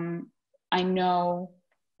 I know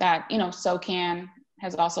that, you know, SoCan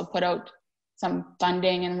has also put out some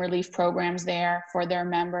funding and relief programs there for their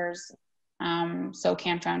members.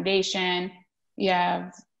 SoCan Foundation, you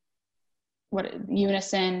have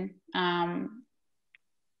Unison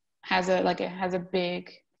has a big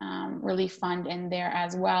relief fund in there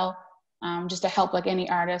as well, just to help like any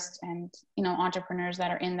artists and, you know, entrepreneurs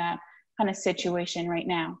that are in that kind of situation right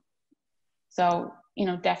now. So, you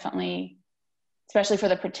know, definitely, especially for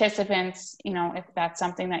the participants, you know, if that's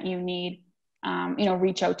something that you need, you know,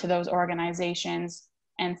 reach out to those organizations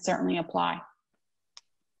and certainly apply.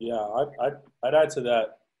 Yeah, I'd add to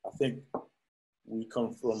that. I think we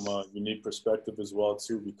come from a unique perspective as well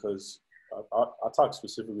too, because I talk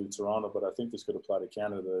specifically to Toronto, but I think this could apply to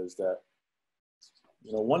Canada, is that,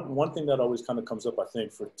 you know, one thing that always kind of comes up, I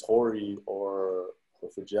think, for Tory or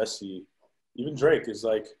for Jessie, even Drake, is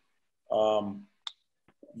like,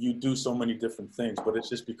 you do so many different things, but it's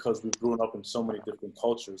just because we've grown up in so many different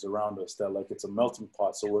cultures around us that like it's a melting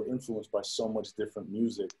pot. So we're influenced by so much different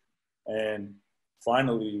music. And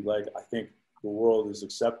finally, like, I think the world is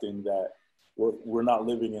accepting that we're not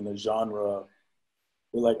living in a genre.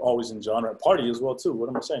 We're like always in genre. Party as well too. What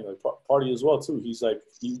am I saying? Like Party as well too. He's like,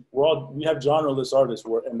 we have genreless artists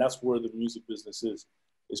and that's where the music business is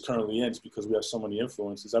currently in, because we have so many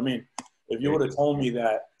influences. I mean, if you would have told me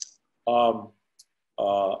that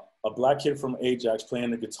a black kid from Ajax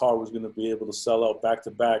playing the guitar was going to be able to sell out back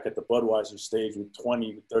to back at the Budweiser stage with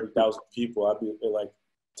 20 to 30,000 people, I'd be like,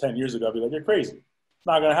 10 years ago, I'd be like, you're crazy. It's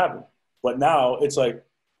not going to happen. But now it's like,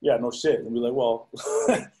 yeah, no shit. And be like, well,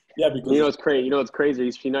 yeah, because. You know, it's crazy.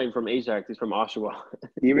 He's not even from Jax. He's from Oshawa.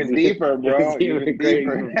 Even deeper, bro. Even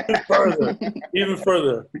deeper. Even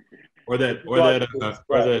further. Or a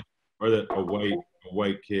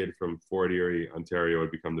white kid from Fort Erie, Ontario would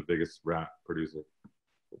become the biggest rap producer.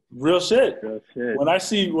 Real shit.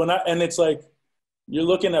 And it's like, you're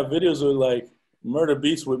looking at videos of like Murda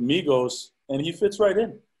beats with Migos, and he fits right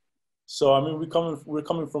in. So, I mean, we're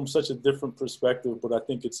coming from such a different perspective, but I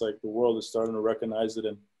think it's like the world is starting to recognize it.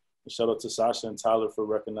 And shout out to Sascha and Tyler for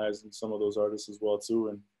recognizing some of those artists as well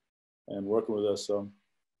too, and working with us. So,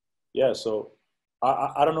 yeah. So,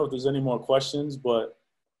 I don't know if there's any more questions, but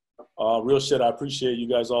Real shit, I appreciate you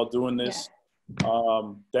guys all doing this.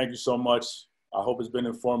 Thank you so much. I hope it's been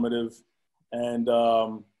informative. And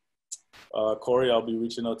Cory, I'll be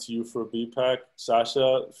reaching out to you for a beat pack.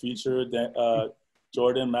 Sascha, feature,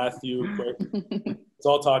 Jordan, Matthew. It's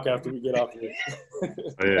all talk after we get off here.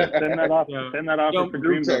 Send that off for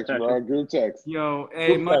group text, bro. Group text. Yo,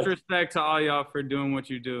 hey, much respect to all y'all for doing what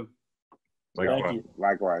you do. Thank you.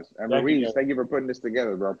 Likewise. And Ruiz, thank you for putting this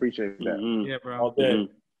together, bro. Appreciate that. Yeah, bro. All day.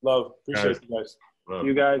 Love. Appreciate you guys.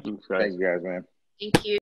 You guys. Thank you guys, man. Thank you.